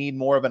 hey, we need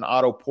more of an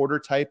Otto Porter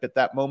type at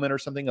that moment or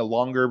something, a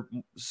longer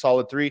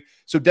solid 3.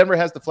 So Denver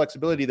has the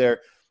flexibility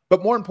there.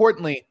 But more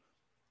importantly,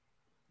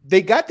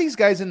 they got these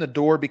guys in the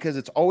door because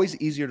it's always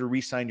easier to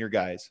re-sign your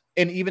guys.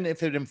 And even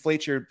if it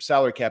inflates your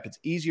salary cap, it's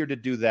easier to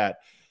do that.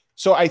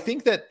 So I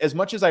think that as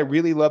much as I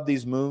really love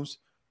these moves,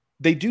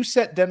 they do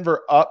set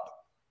Denver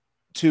up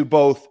to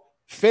both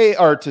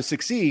to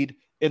succeed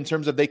in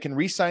terms of they can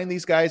re-sign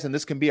these guys and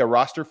this can be a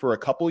roster for a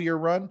couple-year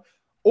run,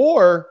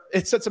 or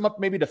it sets them up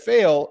maybe to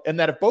fail, and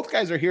that if both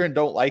guys are here and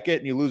don't like it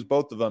and you lose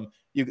both of them,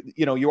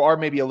 you are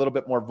maybe a little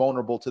bit more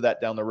vulnerable to that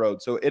down the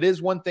road. So it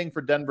is one thing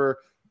for Denver.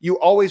 You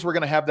always were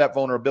going to have that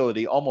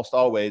vulnerability, almost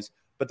always,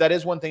 but that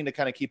is one thing to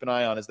kind of keep an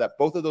eye on, is that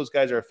both of those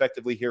guys are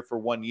effectively here for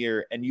 1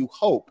 year, and you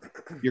hope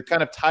you're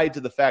kind of tied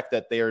to the fact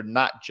that they are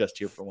not just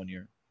here for 1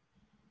 year.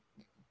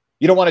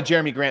 You don't want a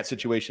Jeremy Grant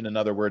situation, in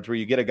other words, where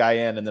you get a guy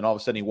in and then all of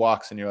a sudden he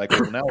walks and you're like,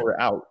 well, now we're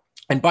out.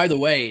 And by the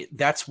way,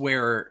 that's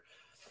where,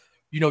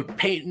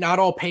 not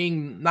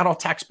all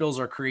tax bills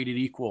are created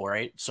equal,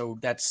 right? So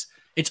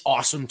it's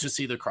awesome to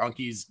see the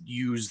Kroenkes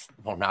use,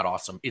 well, not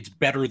awesome. It's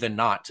better than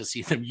not to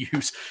see them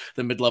use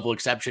the mid-level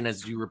exception,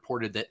 as you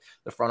reported that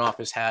the front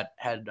office had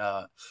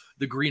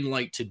the green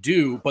light to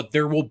do, but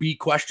there will be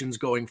questions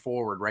going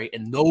forward, right?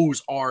 And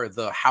those are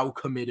the how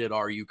committed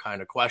are you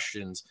kind of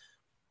questions.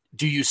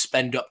 Do you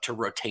spend up to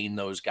retain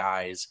those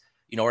guys?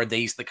 Are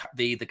they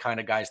the kind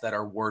of guys that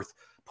are worth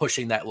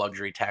pushing that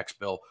luxury tax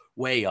bill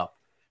way up?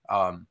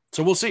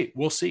 So we'll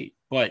see.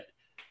 But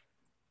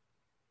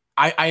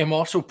I am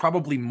also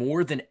probably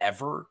more than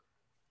ever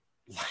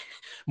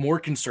more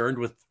concerned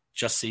with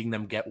just seeing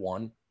them get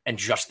one and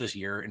just this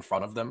year in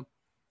front of them.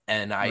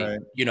 And I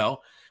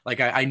know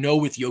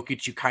with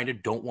Jokic, you kind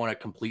of don't want to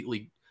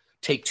completely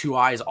take two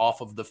eyes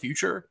off of the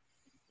future.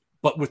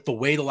 But with the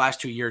way the last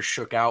 2 years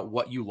shook out,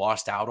 what you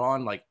lost out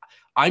on, like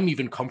I'm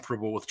even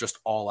comfortable with just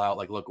all out.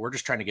 Like, look, we're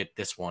just trying to get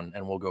this one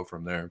and we'll go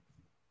from there.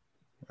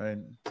 Right.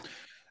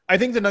 I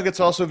think the Nuggets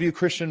also view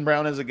Christian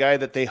Braun as a guy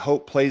that they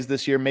hope plays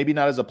this year, maybe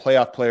not as a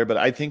playoff player, but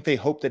I think they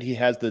hope that he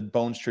has the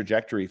Bones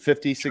trajectory,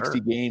 50,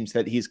 60 games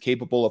that he's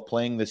capable of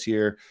playing this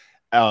year.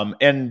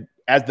 And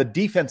as the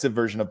defensive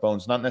version of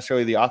Bones, not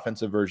necessarily the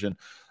offensive version,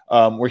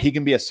 where he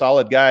can be a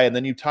solid guy. And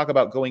then you talk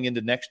about going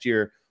into next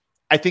year.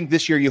 I think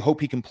this year you hope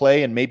he can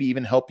play and maybe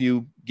even help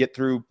you get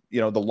through,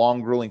 the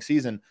long, grueling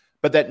season.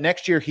 But that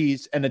next year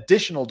he's an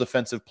additional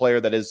defensive player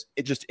that is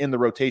just in the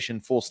rotation,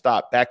 full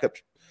stop, backup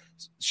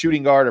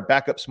shooting guard or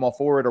backup small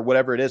forward or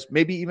whatever it is,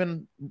 maybe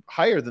even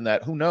higher than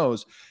that. Who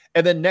knows?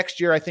 And then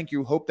next year, I think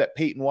you hope that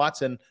Peyton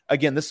Watson,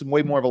 again, this is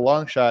way more of a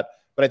long shot,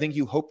 but I think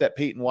you hope that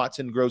Peyton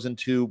Watson grows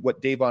into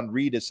what Davon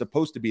Reed is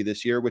supposed to be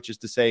this year, which is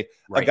to say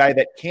a guy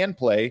that can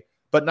play,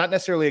 but not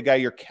necessarily a guy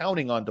you're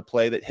counting on to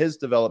play, that his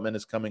development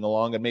is coming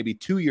along. And maybe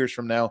 2 years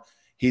from now,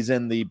 he's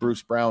in the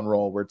Bruce Brown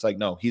role where it's like,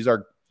 no, he's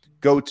our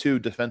go-to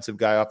defensive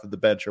guy off of the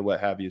bench or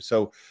what have you.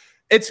 So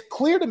it's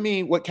clear to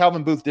me what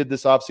Calvin Booth did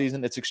this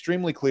offseason. It's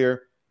extremely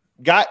clear.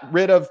 Got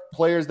rid of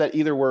players that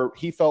either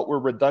he felt were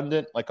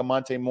redundant, like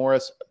Amonte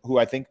Morris, who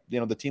I think,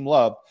 the team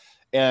loved,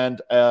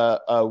 and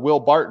Will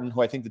Barton,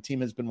 who I think the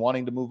team has been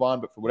wanting to move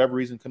on, but for whatever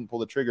reason couldn't pull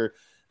the trigger.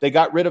 They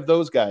got rid of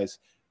those guys.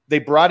 They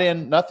brought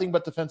in nothing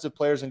but defensive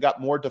players and got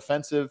more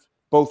defensive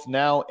both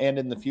now and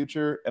in the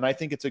future. And I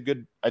think it's a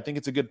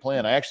good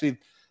plan. I actually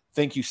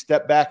think you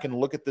step back and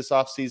look at this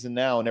offseason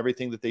now and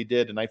everything that they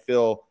did. And I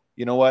feel,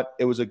 you know what?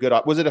 It was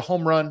was it a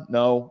home run?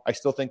 No, I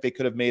still think they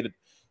could have made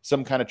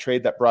some kind of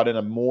trade that brought in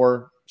a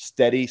more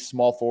steady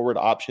small forward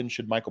option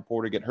should Michael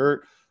Porter get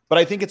hurt. But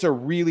I think it's a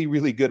really,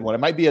 really good one. It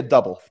might be a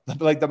double.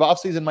 Like the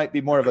offseason might be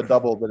more of a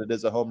double than it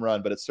is a home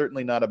run, but it's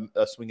certainly not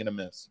a swing and a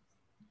miss.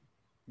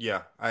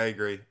 Yeah, I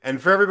agree.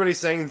 And for everybody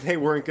saying they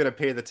weren't going to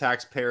pay the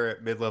taxpayer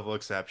at mid-level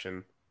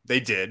exception, they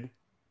did.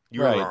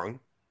 You were wrong.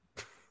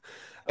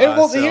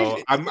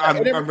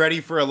 I'm ready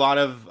for a lot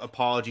of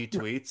apology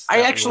tweets.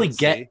 I actually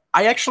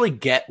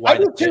get why. I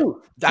do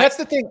too. That's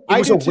the thing. It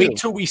was a wait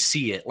till we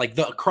see it. Like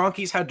the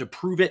Kroenkes had to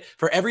prove it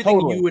for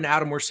everything you and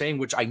Adam were saying,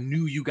 which I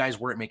knew you guys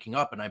weren't making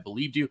up, and I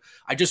believed you.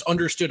 I just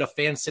understood a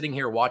fan sitting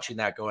here watching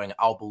that going,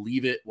 I'll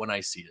believe it when I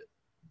see it.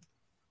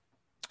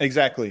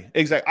 Exactly.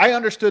 I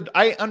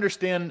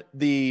understand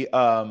the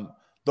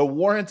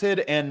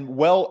warranted and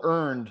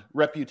well-earned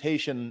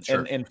reputation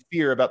and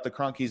fear about the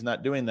Kroenkes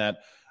not doing that.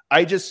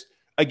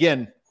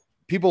 Again,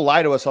 people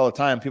lie to us all the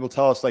time. People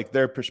tell us like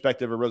their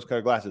perspective of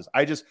rose-colored glasses.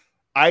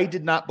 I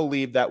did not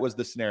believe that was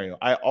the scenario.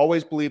 I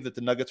always believed that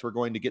the Nuggets were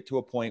going to get to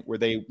a point where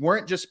they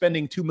weren't just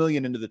spending $2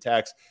 million into the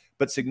tax,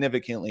 but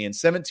significantly. And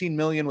 $17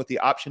 million with the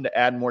option to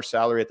add more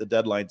salary at the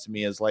deadline to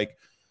me is like,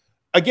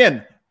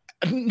 again,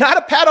 not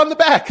a pat on the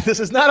back. This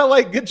is not a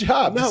like good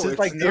job. No, this is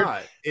like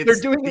not. They're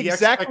doing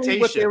exactly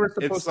what they were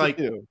supposed to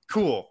do.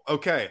 Cool.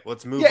 Okay,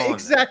 let's move on.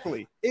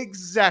 Exactly.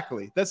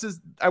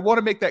 I want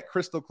to make that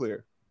crystal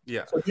clear.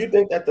 Yeah. So do you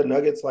think that the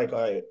Nuggets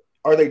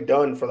are they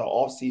done for the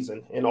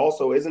offseason? And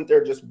also, isn't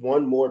there just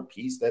one more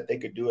piece that they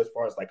could do as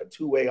far as like a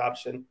two-way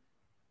option?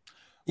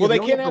 Well, they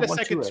can't add a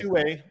second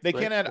two-way. They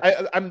can't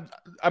add.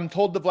 I'm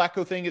told the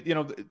Vlatko thing.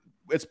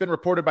 It's been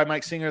reported by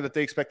Mike Singer that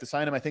they expect to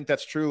sign him. I think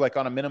that's true, like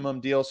on a minimum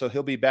deal, so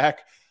he'll be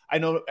back. I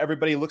know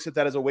everybody looks at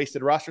that as a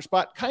wasted roster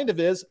spot. Kind of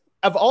is.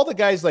 Of all the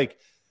guys,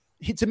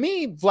 to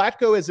me,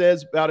 Vlatko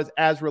is about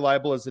as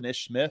reliable as an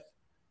Ish Smith.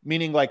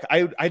 Meaning, like,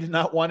 I did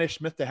not want Ish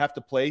Smith to have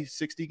to play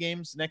 60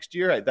 games next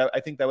year. I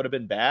think that would have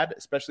been bad,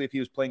 especially if he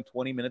was playing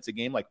 20 minutes a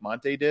game like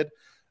Monte did.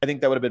 I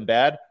think that would have been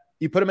bad.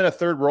 You put him in a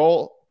third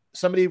role,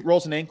 somebody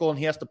rolls an ankle and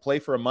he has to play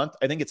for a month.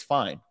 I think it's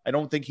fine. I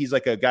don't think he's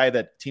like a guy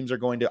that teams are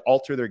going to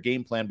alter their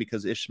game plan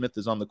because Ish Smith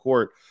is on the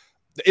court.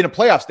 In a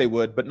playoffs, they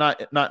would, but not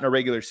in a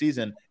regular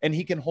season. And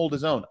he can hold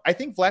his own. I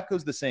think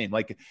Vlatko's the same.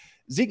 Like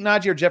Zeke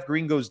Naji or Jeff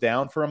Green goes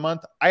down for a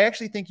month. I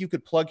actually think you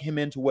could plug him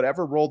into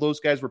whatever role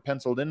those guys were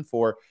penciled in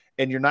for,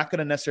 and you're not going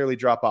to necessarily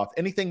drop off.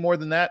 Anything more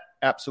than that,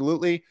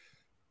 absolutely.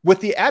 With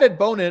the added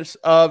bonus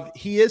of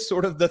he is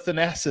sort of the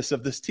Thanasis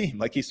of this team.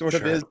 Like he sort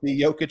of is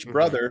the Jokic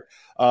brother.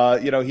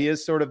 He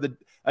is sort of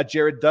a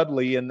Jared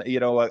Dudley and,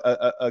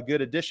 a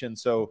good addition.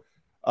 So,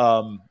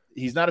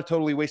 he's not a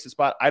totally wasted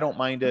spot. I don't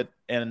mind it.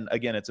 And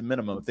again, it's a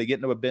minimum. If they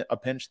get into a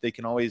pinch, they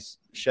can always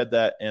shed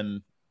that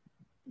and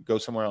go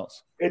somewhere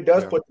else. It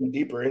does put them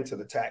deeper into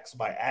the tax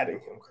by adding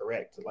him,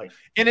 correct?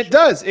 And it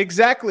does,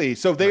 exactly.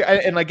 So they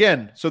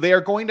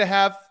are going to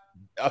have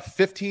a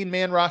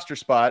 15-man roster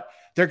spot.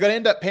 They're going to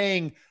end up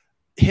paying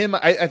him.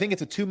 I think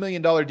it's a $2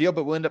 million deal,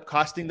 but will end up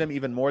costing them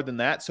even more than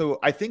that. So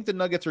I think the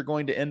Nuggets are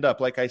going to end up,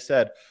 like I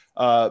said,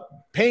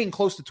 paying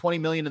close to $20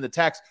 million in the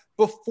tax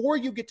before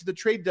you get to the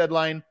trade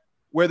deadline,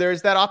 where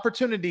there's that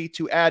opportunity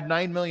to add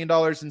 $9 million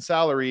in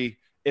salary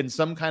in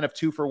some kind of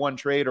 2-for-1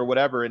 trade or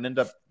whatever and end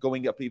up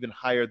going up even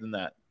higher than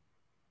that.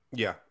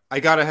 Yeah, I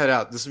got to head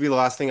out. This will be the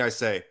last thing I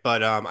say.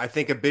 But I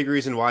think a big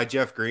reason why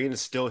Jeff Green is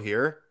still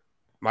here,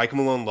 Mike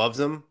Malone loves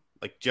him.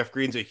 Like Jeff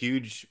Green's a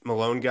huge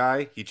Malone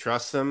guy. He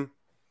trusts him.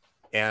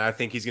 And I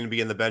think he's going to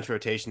be in the bench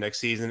rotation next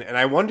season. And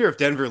I wonder if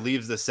Denver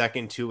leaves the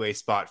second two-way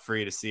spot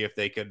free to see if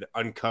they could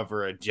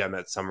uncover a gem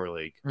at Summer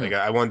League. Like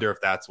I wonder if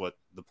that's what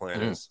the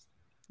plan is.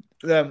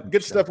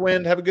 Good stuff,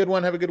 Win. Have a good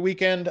one. Have a good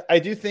weekend. I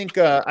do think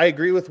I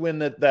agree with Win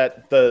that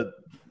the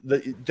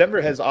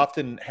Denver has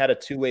often had a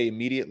two-way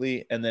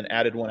immediately and then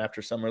added one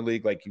after Summer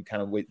League, like you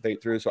kind of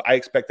wait through. So I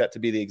expect that to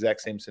be the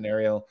exact same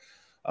scenario.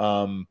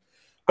 But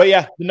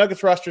yeah, the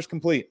Nuggets roster is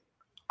complete.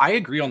 I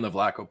agree on the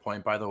Vlatko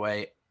point, by the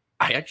way.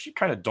 I actually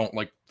kind of don't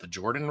like the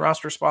Jordan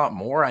roster spot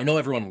more. I know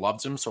everyone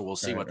loves him, so we'll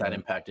see what that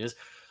impact is.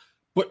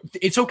 But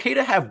it's okay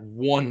to have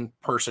one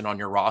person on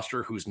your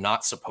roster who's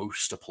not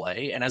supposed to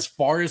play. And as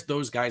far as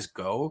those guys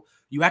go,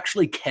 you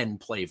actually can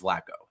play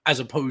Vlatko as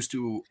opposed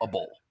to a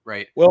Bull,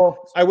 right?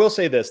 Well, I will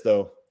say this,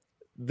 though.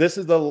 This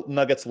is the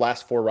Nuggets'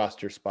 last 4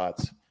 roster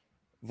spots.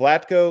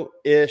 Vlatko,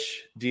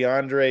 Ish,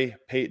 DeAndre,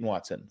 Peyton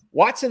Watson.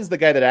 Watson's the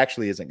guy that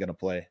actually isn't going to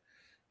play.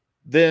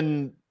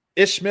 Then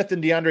Ish Smith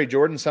and DeAndre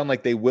Jordan sound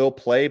like they will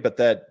play, but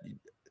that's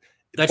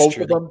both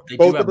true.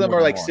 Both of them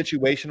are like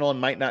situational and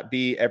might not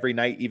be every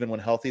night, even when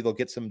healthy. They'll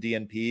get some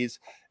DNPs.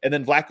 And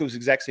then Vlatko's the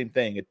exact same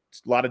thing.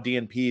 It's a lot of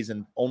DNPs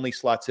and only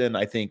slots in,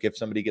 I think, if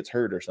somebody gets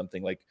hurt or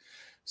something.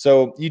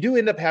 So you do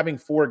end up having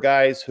 4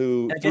 guys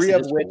who three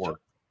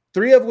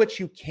of which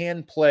you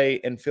can play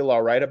and feel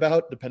all right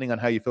about, depending on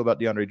how you feel about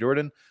DeAndre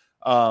Jordan.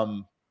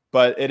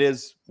 But it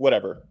is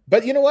whatever.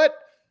 But you know what?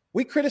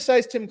 We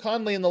criticized Tim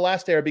Conley in the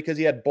last era because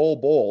he had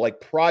bowl,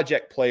 like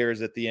project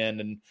players at the end.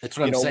 And that's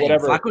what I'm saying.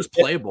 Vlatko's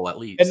playable at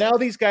least. And now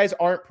these guys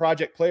aren't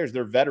project players.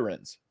 They're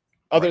veterans.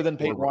 Other than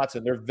Peyton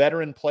Watson, they're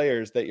veteran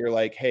players that you're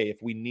like, hey,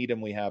 if we need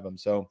them, we have them.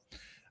 So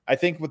I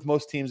think with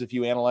most teams, if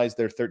you analyze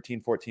their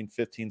 13, 14,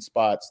 15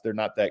 spots, they're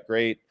not that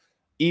great,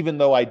 even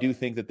though I do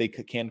think that they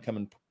can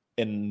come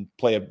and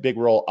play a big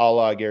role a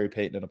la Gary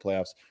Payton in the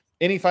playoffs.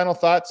 Any final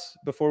thoughts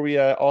before we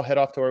all head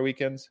off to our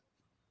weekends?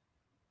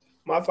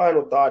 My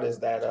final thought is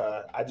that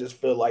I just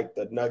feel like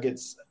the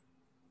Nuggets,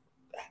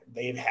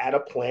 they've had a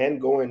plan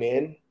going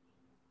in,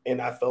 and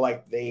I feel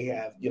like they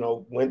have,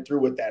 went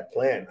through with that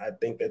plan. I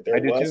think that there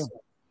was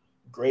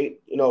great,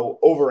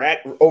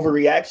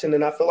 overreaction,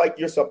 and I feel like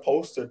you're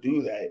supposed to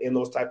do that in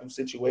those type of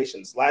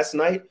situations. Last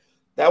night,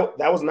 that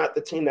was not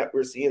the team that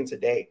we're seeing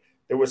today.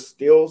 There was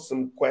still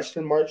some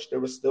question marks. There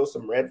was still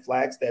some red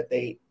flags that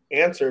they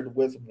answered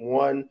with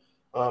one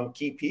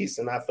key piece.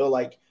 And I feel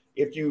like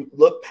if you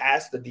look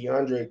past the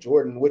DeAndre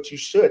Jordan, which you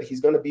should,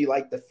 he's going to be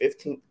like the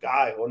 15th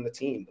guy on the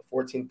team, the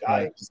 14th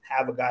guy, right. Just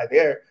have a guy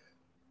there.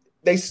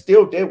 They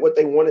still did what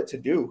they wanted to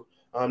do.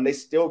 They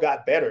still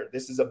got better.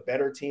 This is a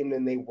better team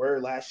than they were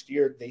last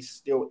year. They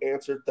still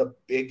answered the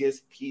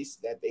biggest piece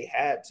that they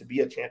had to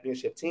be a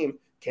championship team.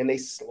 Can they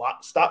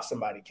stop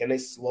somebody? Can they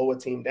slow a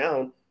team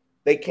down?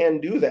 They can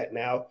do that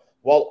now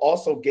while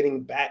also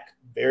getting back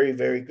very,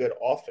 very good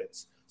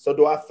offense. So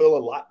do I feel a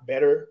lot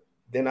better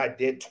than I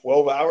did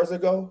 12 hours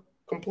ago?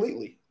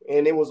 Completely.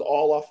 And it was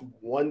all off of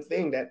one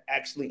thing that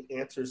actually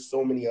answers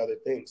so many other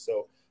things.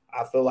 So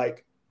I feel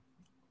like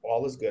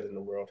all is good in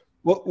the world.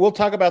 We'll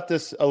talk about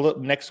this a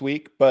little next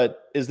week,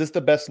 but is this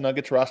the best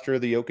Nuggets roster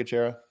of the Jokic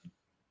era?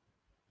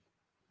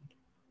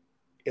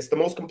 It's the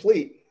most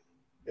complete.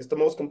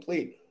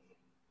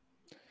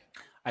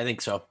 I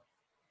think so.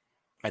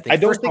 I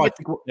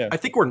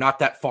think we're not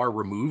that far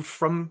removed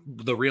from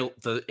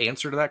the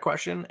answer to that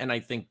question. And I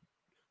think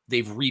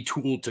they've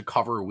retooled to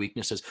cover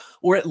weaknesses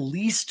or at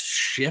least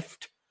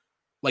shift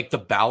like the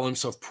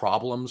balance of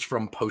problems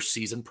from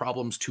postseason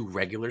problems to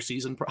regular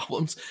season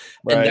problems.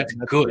 Right. And that's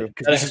good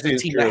because this is a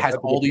team that has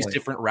all these point.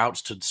 different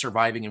routes to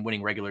surviving and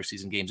winning regular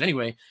season games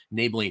anyway,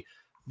 namely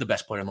the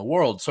best player in the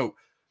world. So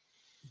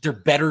they're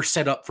better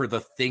set up for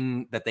the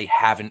thing that they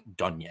haven't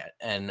done yet.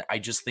 And I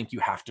just think you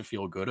have to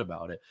feel good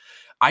about it.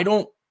 I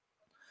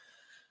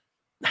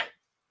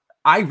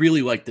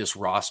really like this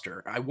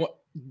roster.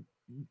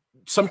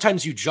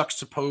 Sometimes you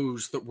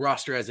juxtapose the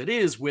roster as it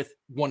is with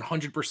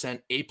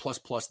 100% A++.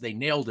 They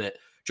nailed it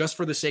just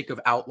for the sake of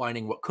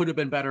outlining what could have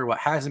been better, what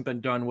hasn't been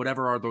done,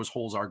 whatever those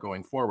holes are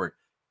going forward.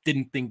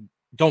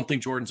 Don't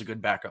think Jordan's a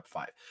good backup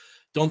 5.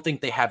 Don't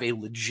think they have a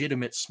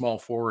legitimate small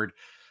forward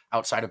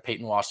outside of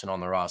Peyton Watson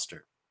on the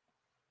roster.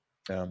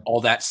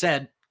 All that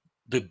said,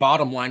 the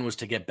bottom line was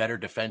to get better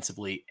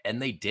defensively,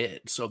 and they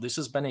did. So this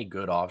has been a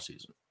good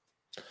offseason.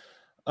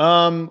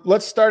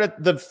 Let's start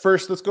at the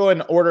first. Let's go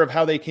in order of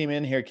how they came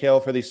in here, Kale,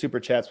 for these super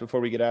chats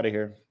before we get out of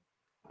here.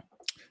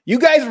 You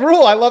guys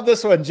rule. I love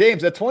this one,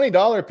 James. A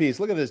 $20 piece.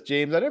 Look at this,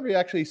 James. I've never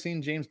actually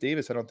seen James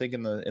Davis. I don't think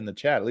in the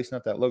chat. At least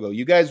not that logo.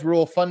 You guys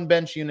rule. Fun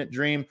bench unit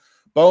dream.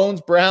 Bones,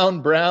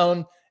 Brown,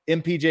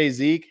 MPJ,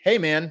 Zeke. Hey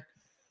man,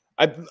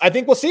 I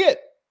think we'll see it.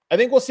 I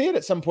think we'll see it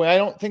at some point. I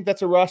don't think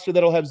that's a roster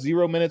that'll have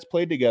 0 minutes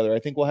played together. I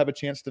think we'll have a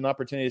chance to an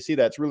opportunity to see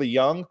that. It's really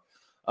young,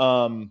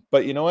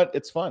 but you know what?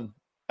 It's fun.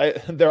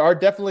 There are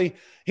definitely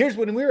here's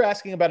when we were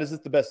asking about, is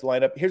this the best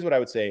lineup? Here's what I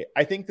would say.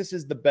 I think this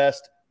is the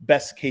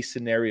best case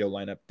scenario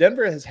lineup.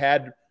 Denver has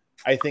had,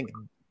 I think,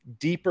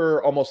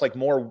 deeper, almost like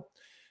more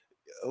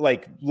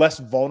like less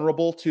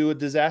vulnerable to a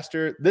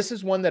disaster. This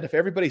is one that if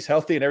everybody's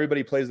healthy and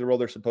everybody plays the role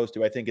they're supposed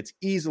to, I think it's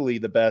easily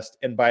the best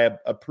and by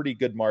a pretty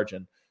good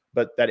margin.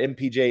 But that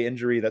MPJ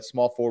injury, that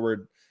small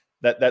forward,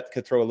 that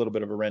could throw a little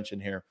bit of a wrench in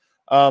here.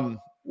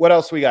 What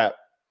else we got?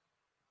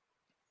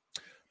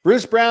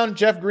 Bruce Brown,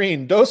 Jeff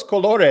Green, Dos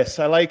Colores.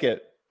 I like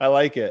it.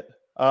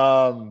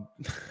 I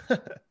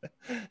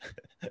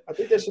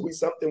think there should be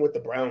something with the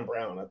brown.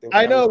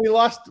 I know we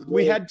lost.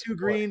 We had 2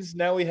 greens.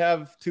 Now we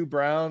have 2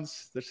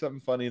 browns. There's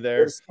something funny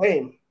there. It's the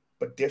same,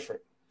 but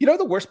different. You know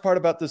the worst part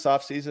about this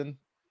offseason?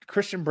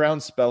 Christian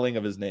Brown's spelling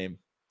of his name.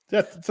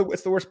 It's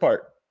the worst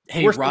part.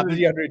 Hey, worse Robin, than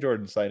the DeAndre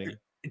Jordan signing.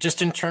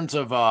 Just in terms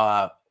of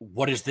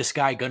what is this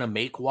guy going to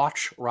make?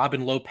 Watch.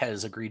 Robin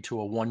Lopez agreed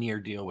to a 1-year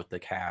deal with the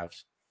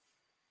Cavs.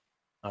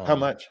 How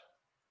much?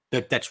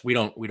 We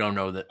don't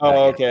know that.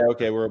 Oh,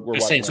 okay. We're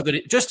just saying so that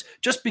it, just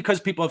because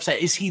people have said,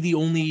 is he the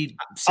only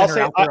center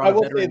out there? I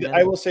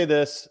will say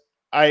this.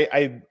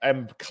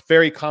 I'm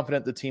very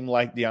confident the team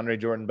liked DeAndre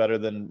Jordan better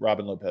than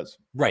Robin Lopez.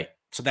 Right.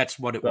 So that's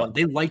what it was.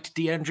 They liked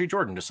DeAndre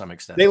Jordan to some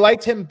extent. They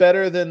liked him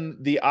better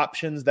than the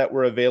options that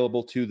were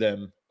available to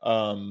them.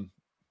 And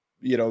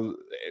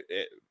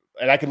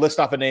I could list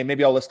off a name.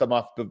 Maybe I'll list them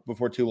off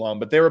before too long.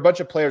 But there were a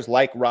bunch of players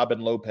like Robin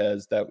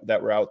Lopez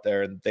that were out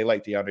there, and they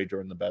liked DeAndre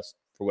Jordan the best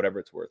for whatever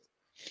it's worth.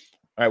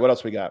 All right, what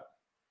else we got?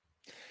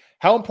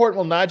 How important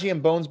will Najee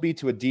and Bones be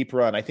to a deep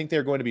run? I think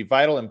they're going to be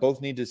vital, and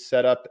both need to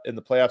set up in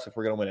the playoffs if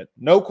we're going to win it.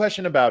 No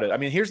question about it. I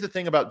mean, here's the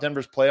thing about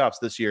Denver's playoffs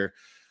this year.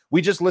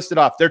 We just listed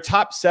off their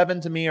top 7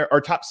 to me,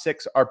 or top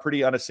 6 are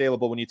pretty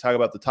unassailable when you talk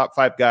about the top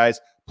 5 guys.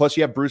 Plus,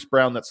 you have Bruce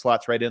Brown that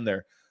slots right in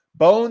there.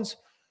 Bones,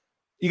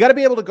 you got to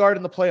be able to guard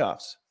in the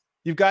playoffs.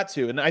 You've got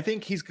to. And I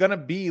think he's going to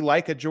be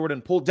like a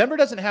Jordan Poole. Denver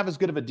doesn't have as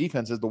good of a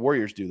defense as the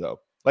Warriors do, though.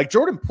 Like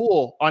Jordan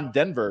Poole on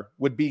Denver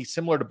would be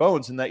similar to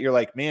Bones in that you're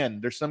like, man,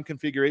 there's some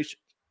configuration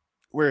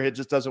where it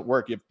just doesn't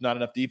work. You have not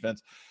enough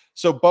defense.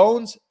 So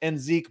Bones and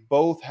Zeke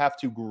both have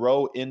to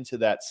grow into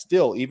that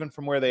still, even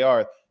from where they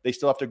are. They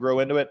still have to grow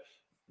into it.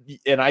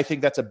 And I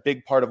think that's a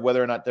big part of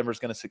whether or not Denver's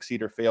going to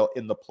succeed or fail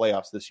in the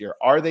playoffs this year.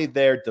 Are they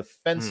there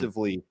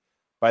defensively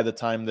by the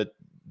time that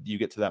you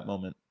get to that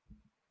moment?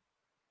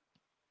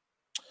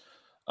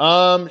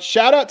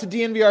 Shout out to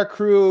DNVR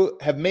crew,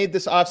 have made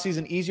this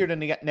offseason easier to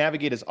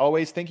navigate as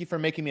always. Thank you for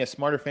making me a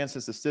smarter fan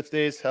since the stiff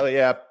days. Hell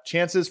yeah.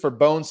 Chances for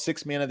Bones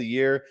 6th man of the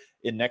year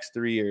in next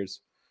 3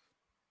 years.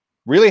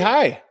 Really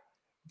high.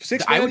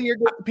 6 man a year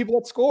people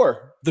that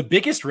score. The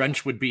biggest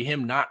wrench would be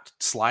him not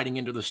sliding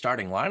into the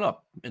starting lineup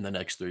in the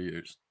next 3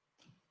 years.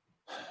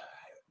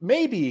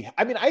 Maybe.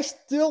 I mean, I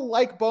still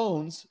like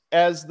Bones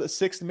as the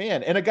 6th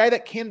man and a guy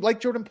that can,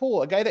 like Jordan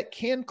Poole, a guy that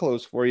can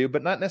close for you,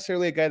 but not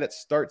necessarily a guy that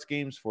starts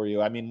games for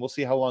you. I mean, we'll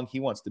see how long he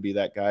wants to be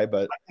that guy,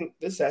 but I think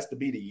this has to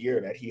be the year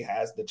that he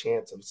has the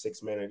chance of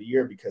 6 man of the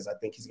year, because I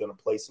think he's going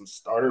to play some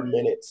starter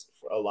minutes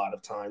for a lot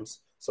of times.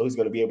 So he's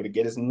going to be able to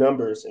get his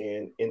numbers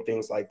and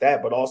things like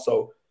that. But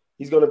also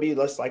he's going to be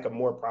less like a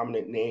more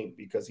prominent name,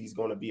 because he's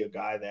going to be a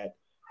guy that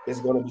is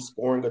going to be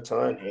scoring a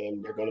ton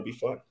and they're going to be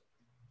fun.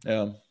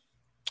 Yeah.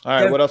 All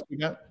right, what else we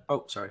got?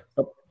 Oh, sorry.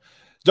 Oh.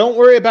 Don't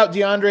worry about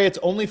DeAndre. It's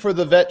only for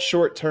the vet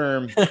short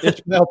term.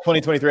 Ishmael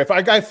 2023. If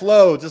our guy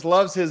Flo just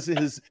loves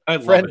his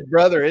friend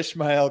brother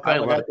Ishmael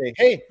Kamagate.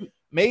 Hey,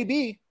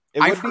 maybe.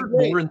 I've heard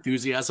more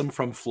enthusiasm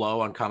from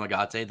Flo on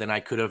Kamagate than I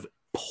could have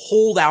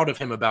pulled out of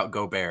him about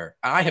Gobert.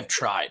 I have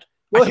tried.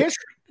 Well, here's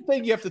the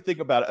thing you have to think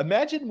about.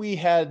 Imagine we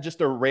had just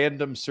a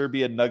random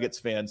Serbian Nuggets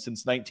fan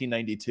since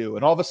 1992,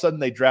 and all of a sudden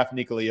they draft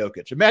Nikola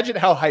Jokic. Imagine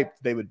how hyped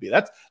they would be.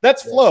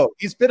 That's Flo.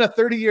 He's been a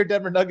 30-year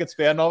Denver Nuggets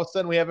fan, and all of a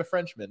sudden we have a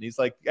Frenchman. He's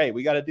like, hey,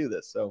 we got to do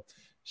this. So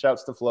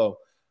shouts to Flo.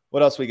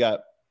 What else we got?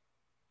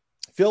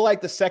 Feel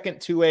like the second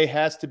 2A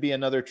has to be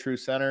another true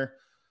center.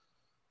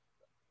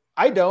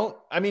 I don't.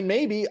 I mean,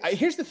 maybe.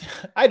 Here's the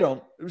thing. I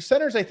don't.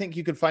 Centers I think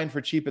you could find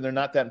for cheap, and they're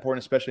not that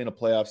important, especially in the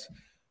playoffs.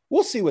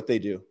 We'll see what they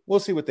do.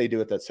 We'll see what they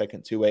do at that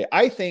second 2A.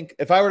 I think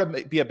if I were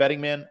to be a betting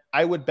man,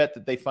 I would bet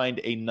that they find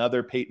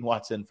another Peyton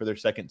Watson for their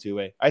second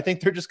 2A. I think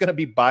they're just going to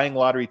be buying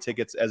lottery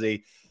tickets as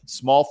a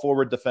small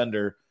forward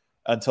defender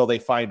until they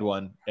find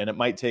one, and it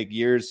might take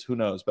years. Who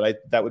knows?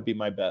 But that would be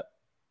my bet.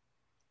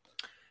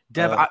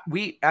 Dev,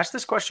 we asked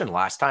this question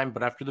last time,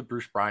 but after the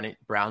Bruce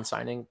Brown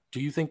signing, do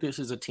you think this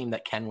is a team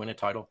that can win a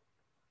title?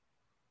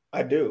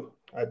 I do.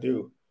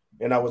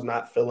 And I was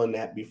not feeling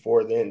that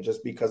before then,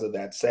 just because of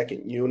that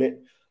second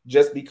unit.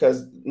 Just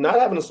because not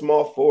having a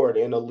small forward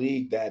in a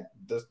league that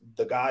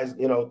the guys,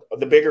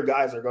 the bigger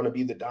guys are going to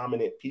be the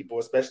dominant people,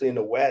 especially in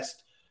the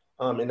West,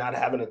 and not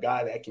having a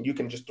guy that you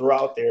can just throw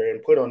out there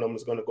and put on them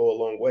is going to go a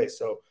long way.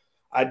 So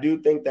I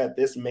do think that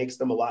this makes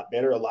them a lot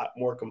better, a lot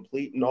more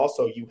complete. And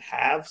also you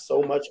have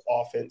so much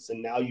offense,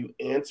 and now you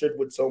answered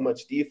with so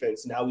much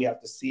defense. Now we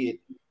have to see it,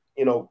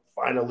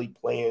 finally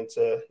play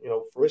into,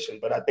 fruition.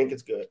 But I think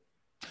it's good.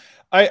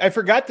 I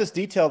forgot this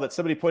detail that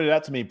somebody pointed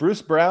out to me.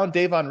 Bruce Brown,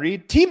 Davon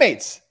Reed,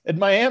 teammates in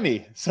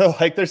Miami. So,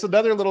 there's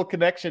another little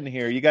connection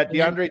here. You got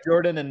DeAndre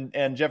Jordan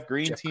and Jeff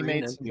Green,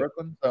 teammates in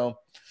Brooklyn. So,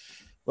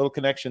 little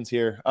connections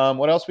here.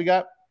 What else we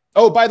got?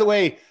 Oh, by the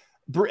way,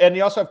 and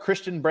you also have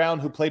Christian Brown,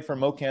 who played for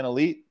Mocan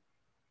Elite,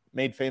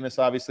 made famous,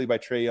 obviously, by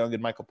Trae Young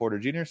and Michael Porter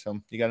Jr.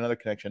 So, you got another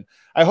connection.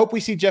 I hope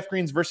we see Jeff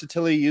Green's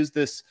versatility used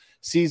this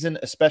season,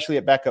 especially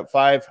at backup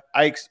 5.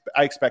 I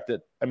expect it.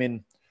 I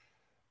mean,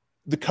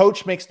 the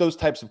coach makes those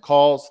types of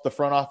calls. The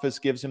front office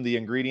gives him the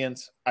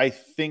ingredients. I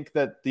think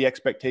that the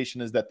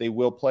expectation is that they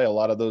will play a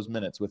lot of those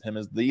minutes with him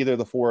as either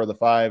the 4 or the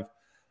 5.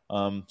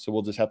 So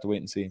we'll just have to wait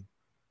and see.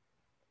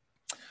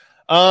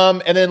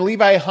 And then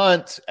Levi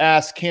Hunt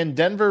asks, can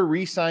Denver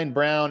re-sign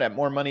Brown at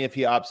more money if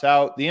he opts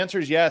out? The answer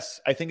is yes.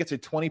 I think it's a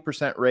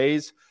 20%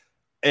 raise.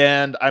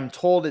 And I'm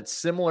told it's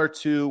similar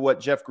to what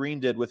Jeff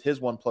Green did with his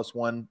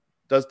 1+1.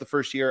 Does the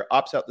first year,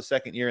 opts out the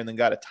second year, and then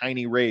got a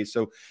tiny raise.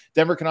 So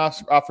Denver can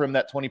offer him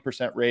that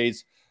 20%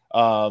 raise.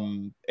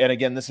 And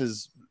again, this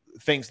is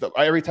things that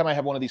every time I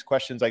have one of these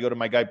questions, I go to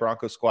my guy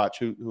Bronco Squatch,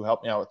 who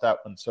helped me out with that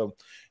one. So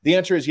the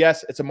answer is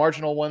yes. It's a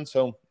marginal one,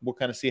 so we'll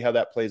kind of see how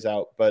that plays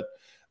out. But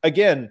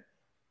again,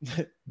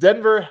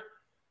 Denver,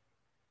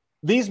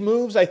 these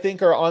moves I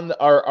think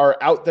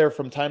are out there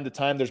from time to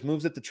time. There's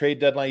moves at the trade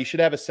deadline. You should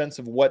have a sense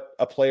of what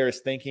a player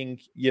is thinking.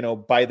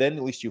 By then,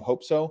 at least you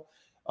hope so.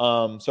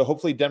 So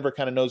hopefully Denver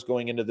kind of knows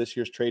going into this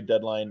year's trade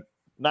deadline,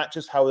 not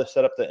just how to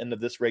set up the end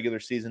of this regular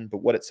season, but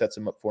what it sets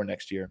them up for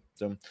next year.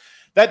 So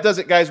that does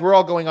it, guys. We're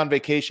all going on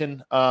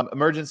vacation.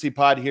 Emergency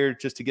pod here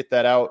just to get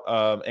that out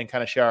and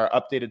kind of share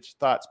our updated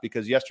thoughts,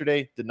 because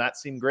yesterday did not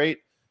seem great.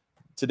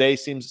 Today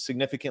seems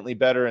significantly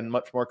better and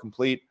much more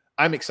complete.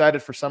 I'm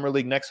excited for Summer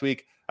League next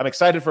week. I'm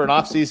excited for an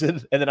off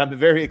season, and then I'm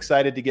very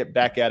excited to get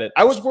back at it.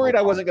 I was worried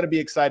I wasn't going to be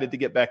excited to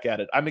get back at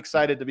it. I'm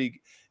excited to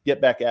get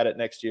back at it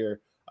next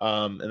year.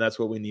 And that's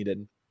what we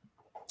needed.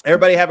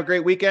 Everybody have a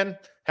great weekend.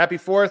 Happy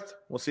 4th.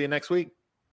 We'll see you next week.